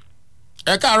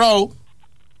 Ẹ káàárọ̀ o.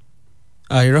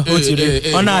 Àìrọ́ ó ti rí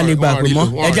ọ̀nà àlegbà pè mọ́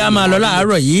ẹja máa lọ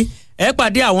láàárọ̀ yìí ẹ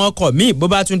pàdé àwọn ọkọ̀ míì bó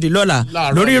bá tún di lọ́la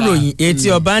lórí ìròyìn etí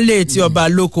ọba ńlẹ̀ etí ọba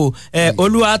lóko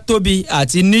Olúwatóbi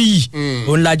àti Níyì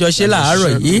òun lájọ ṣe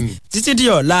láàárọ̀ yìí títí di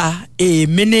ọ̀la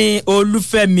èmi ní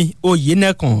Olúfẹ́mi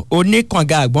Oyènẹ́kan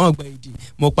oníkànga àgbọ̀n ọ̀gbẹ́ ìdí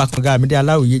mo pa kànga mi dé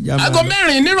aláwòye jámọ́. aago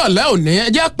 4 nírọ̀lẹ́ òní ẹ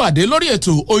jẹ́ pàdé lórí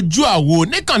ètò ojú àwo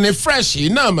níkànnì fresh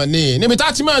náà mọ̀ ní níbi tá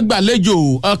a ti máa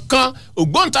gbàlejò ọ̀kan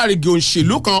ògbóǹtarìgì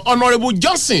òṣèlú kan Honourable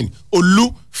Johnson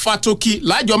Olú Fatoki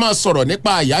lájọ máa sọ̀rọ̀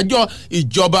nípa àyájọ́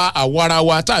ìjọba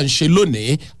àwarawa tá à ń ṣe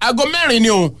lónìí aago 4 ni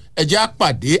òun ẹ jẹ́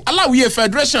pàdé aláwìyé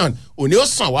federation òní ó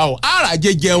sàn wá o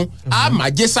àràjẹ jẹun a máa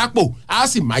jẹ sápò a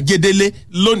sì máa jẹ délé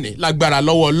lónìí lágbára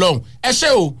lọ́wọ́ Ọlọ́run ẹ ṣé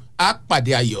o a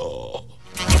pàdé ayọ̀.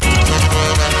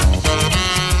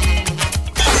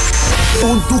 Ó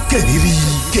ń dún kẹ̀rìírí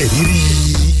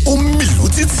ó ń mì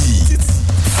lótìtì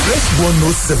Fresh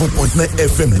 107.9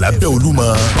 FM lábẹ́ Olúmọ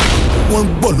wọ́n ń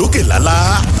gbọ́ lókè lálá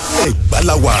Ẹ̀gbá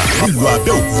la wà nílùú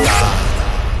Abẹ́òkúta.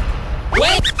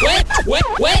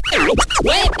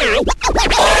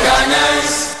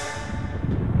 Organize.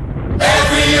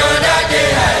 Every other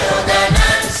day I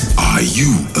organize. Are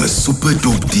you a super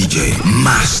dope DJ,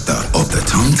 master of the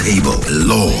turntable,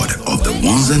 lord of the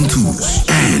ones and twos,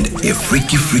 and a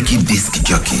freaky disc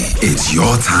jockey? It's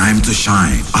your time to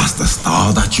shine as the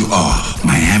star that you are.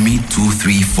 Miami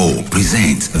 234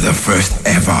 presents the first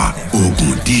ever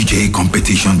Ogun DJ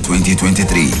Competition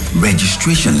 2023.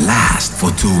 Registration lasts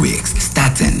for 2 weeks,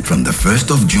 starting from the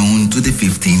 1st of June to the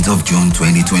 15th of June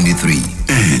 2023.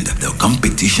 And the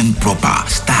competition proper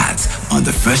starts on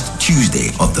the first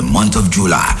Tuesday of the month of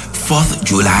July, 4th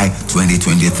July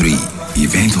 2023.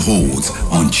 Event holds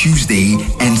on Tuesday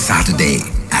and Saturday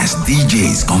as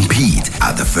DJs compete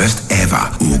at the first ever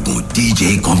Ogun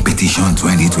DJ Competition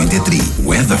 2023,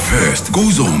 where the first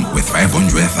goes on with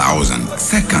 500,000,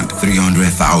 second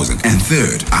 300,000, and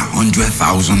third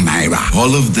 100,000 naira.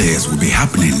 All of this will be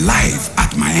happening live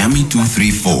at Miami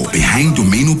 234 behind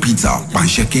Domino Pizza,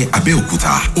 Pansheke,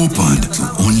 Abeokuta, opened to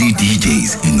only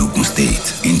DJs in Ogun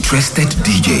State. Interested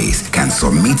DJs can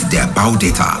submit their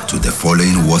biodata to the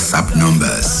following WhatsApp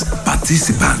numbers.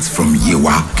 Participants from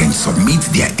Yewa can submit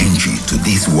their entry to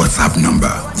this WhatsApp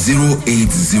number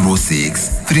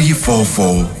 0806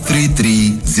 344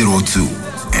 3302.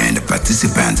 And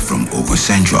participants from Ogun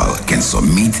Central can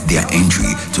submit their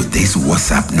entry to this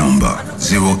WhatsApp number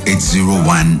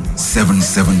 0801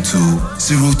 772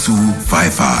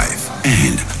 0255.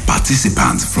 And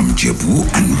participants from Jebu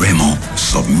and Remo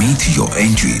submit your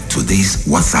entry to this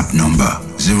WhatsApp number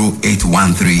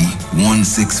 0813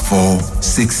 164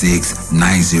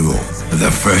 6690. The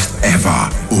first ever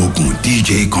Ogun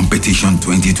DJ Competition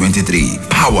 2023,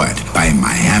 powered by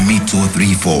Miami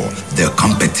 234, the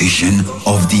competition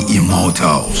of the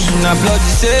immortals. Na blood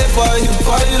say for you,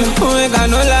 make I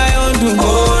no lie on do,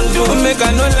 make I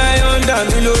no lie on that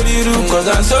melody, cause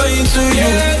I'm so into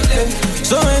you.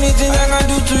 So many things I can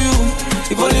do to you.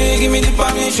 If only you give me the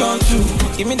permission to,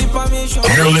 give me the permission.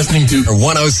 You're listening to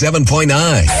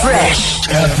 107.9 Fresh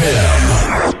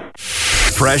FM.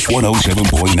 Fresh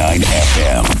 107.9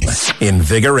 FM.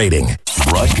 Invigorating.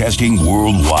 Broadcasting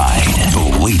worldwide. The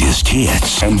latest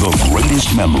hits and the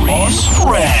greatest memories.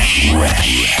 Fresh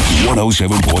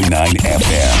 107.9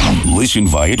 FM. Listen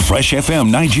via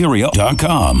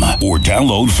freshfmnigeria.com or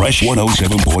download Fresh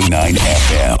 107.9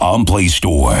 FM on Play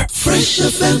Store. Fresh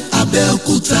FM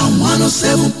Abeokuta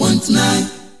 107.9.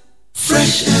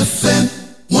 Fresh FM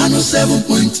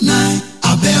 107.9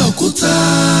 Abeokuta.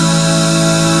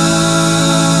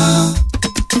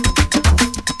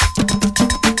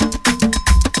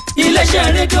 Iléeṣẹ́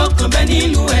rédíò kan bẹ́ẹ̀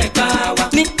nílùú Ẹ̀gbá wa.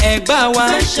 Ní Ẹ̀gbá wa.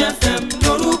 Fresh FM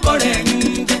lórúkọ rẹ̀ ń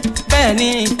jẹ́. Bẹ́ẹ̀ni,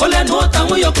 ó lẹ́nu ó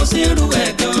tàwọn yọ kó sí irú ẹ̀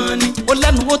gan ni. Ó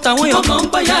lẹ́nu ó tàwọn yọ. Ọkàn ń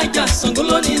báyà ìjà Ṣàngó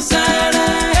lónìí sẹ́rẹ́.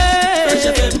 Fresh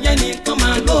FM yẹn nìkan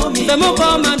máa lómi. Fẹ́mú kọ́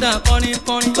máa dà kọrin.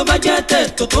 Tó bá jẹ́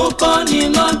tètò tó kọ́ ni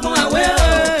lọ́gbọ̀n àwẹ̀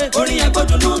o. Orin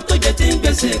agbódùnú tó jẹ́ ti ń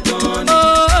gbèsè gan ni.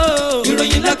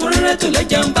 Ìròyìn lẹ́kùnrẹ́rẹ́ tó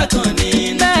lẹ́jẹ̀ ń bà kan ni.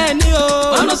 Bẹ́ẹ̀ni o.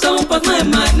 107.9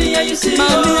 máa ní ẹyí sí o.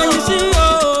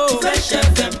 Fresh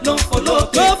FM ló ń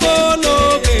folókè.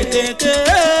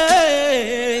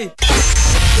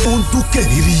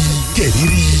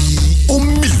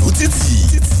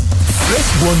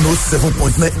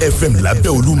 107.9 FM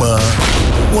lábẹ́ Olúmọ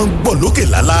wọ́n gbọ́ lókè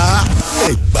lálá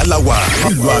Ẹ̀gbá la wà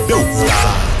nílùú Abẹ́òkúta.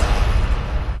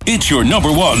 It's your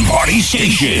number one party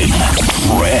station.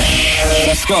 Fresh.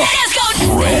 Let's go.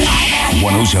 Fresh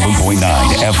 107.9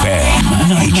 FM.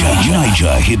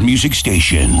 Niger Hit Music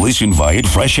Station. Listen via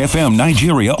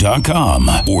freshfmnigeria.com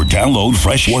or download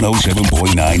Fresh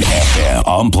 107.9 FM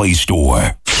on Play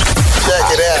Store. Check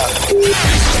it out. This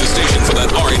is the station for that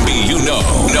R&B you know,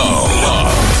 love,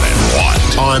 and want.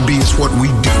 R&B is what we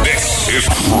do. This is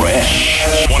Fresh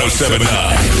 107.9.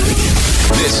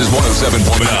 This is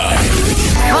 107.9.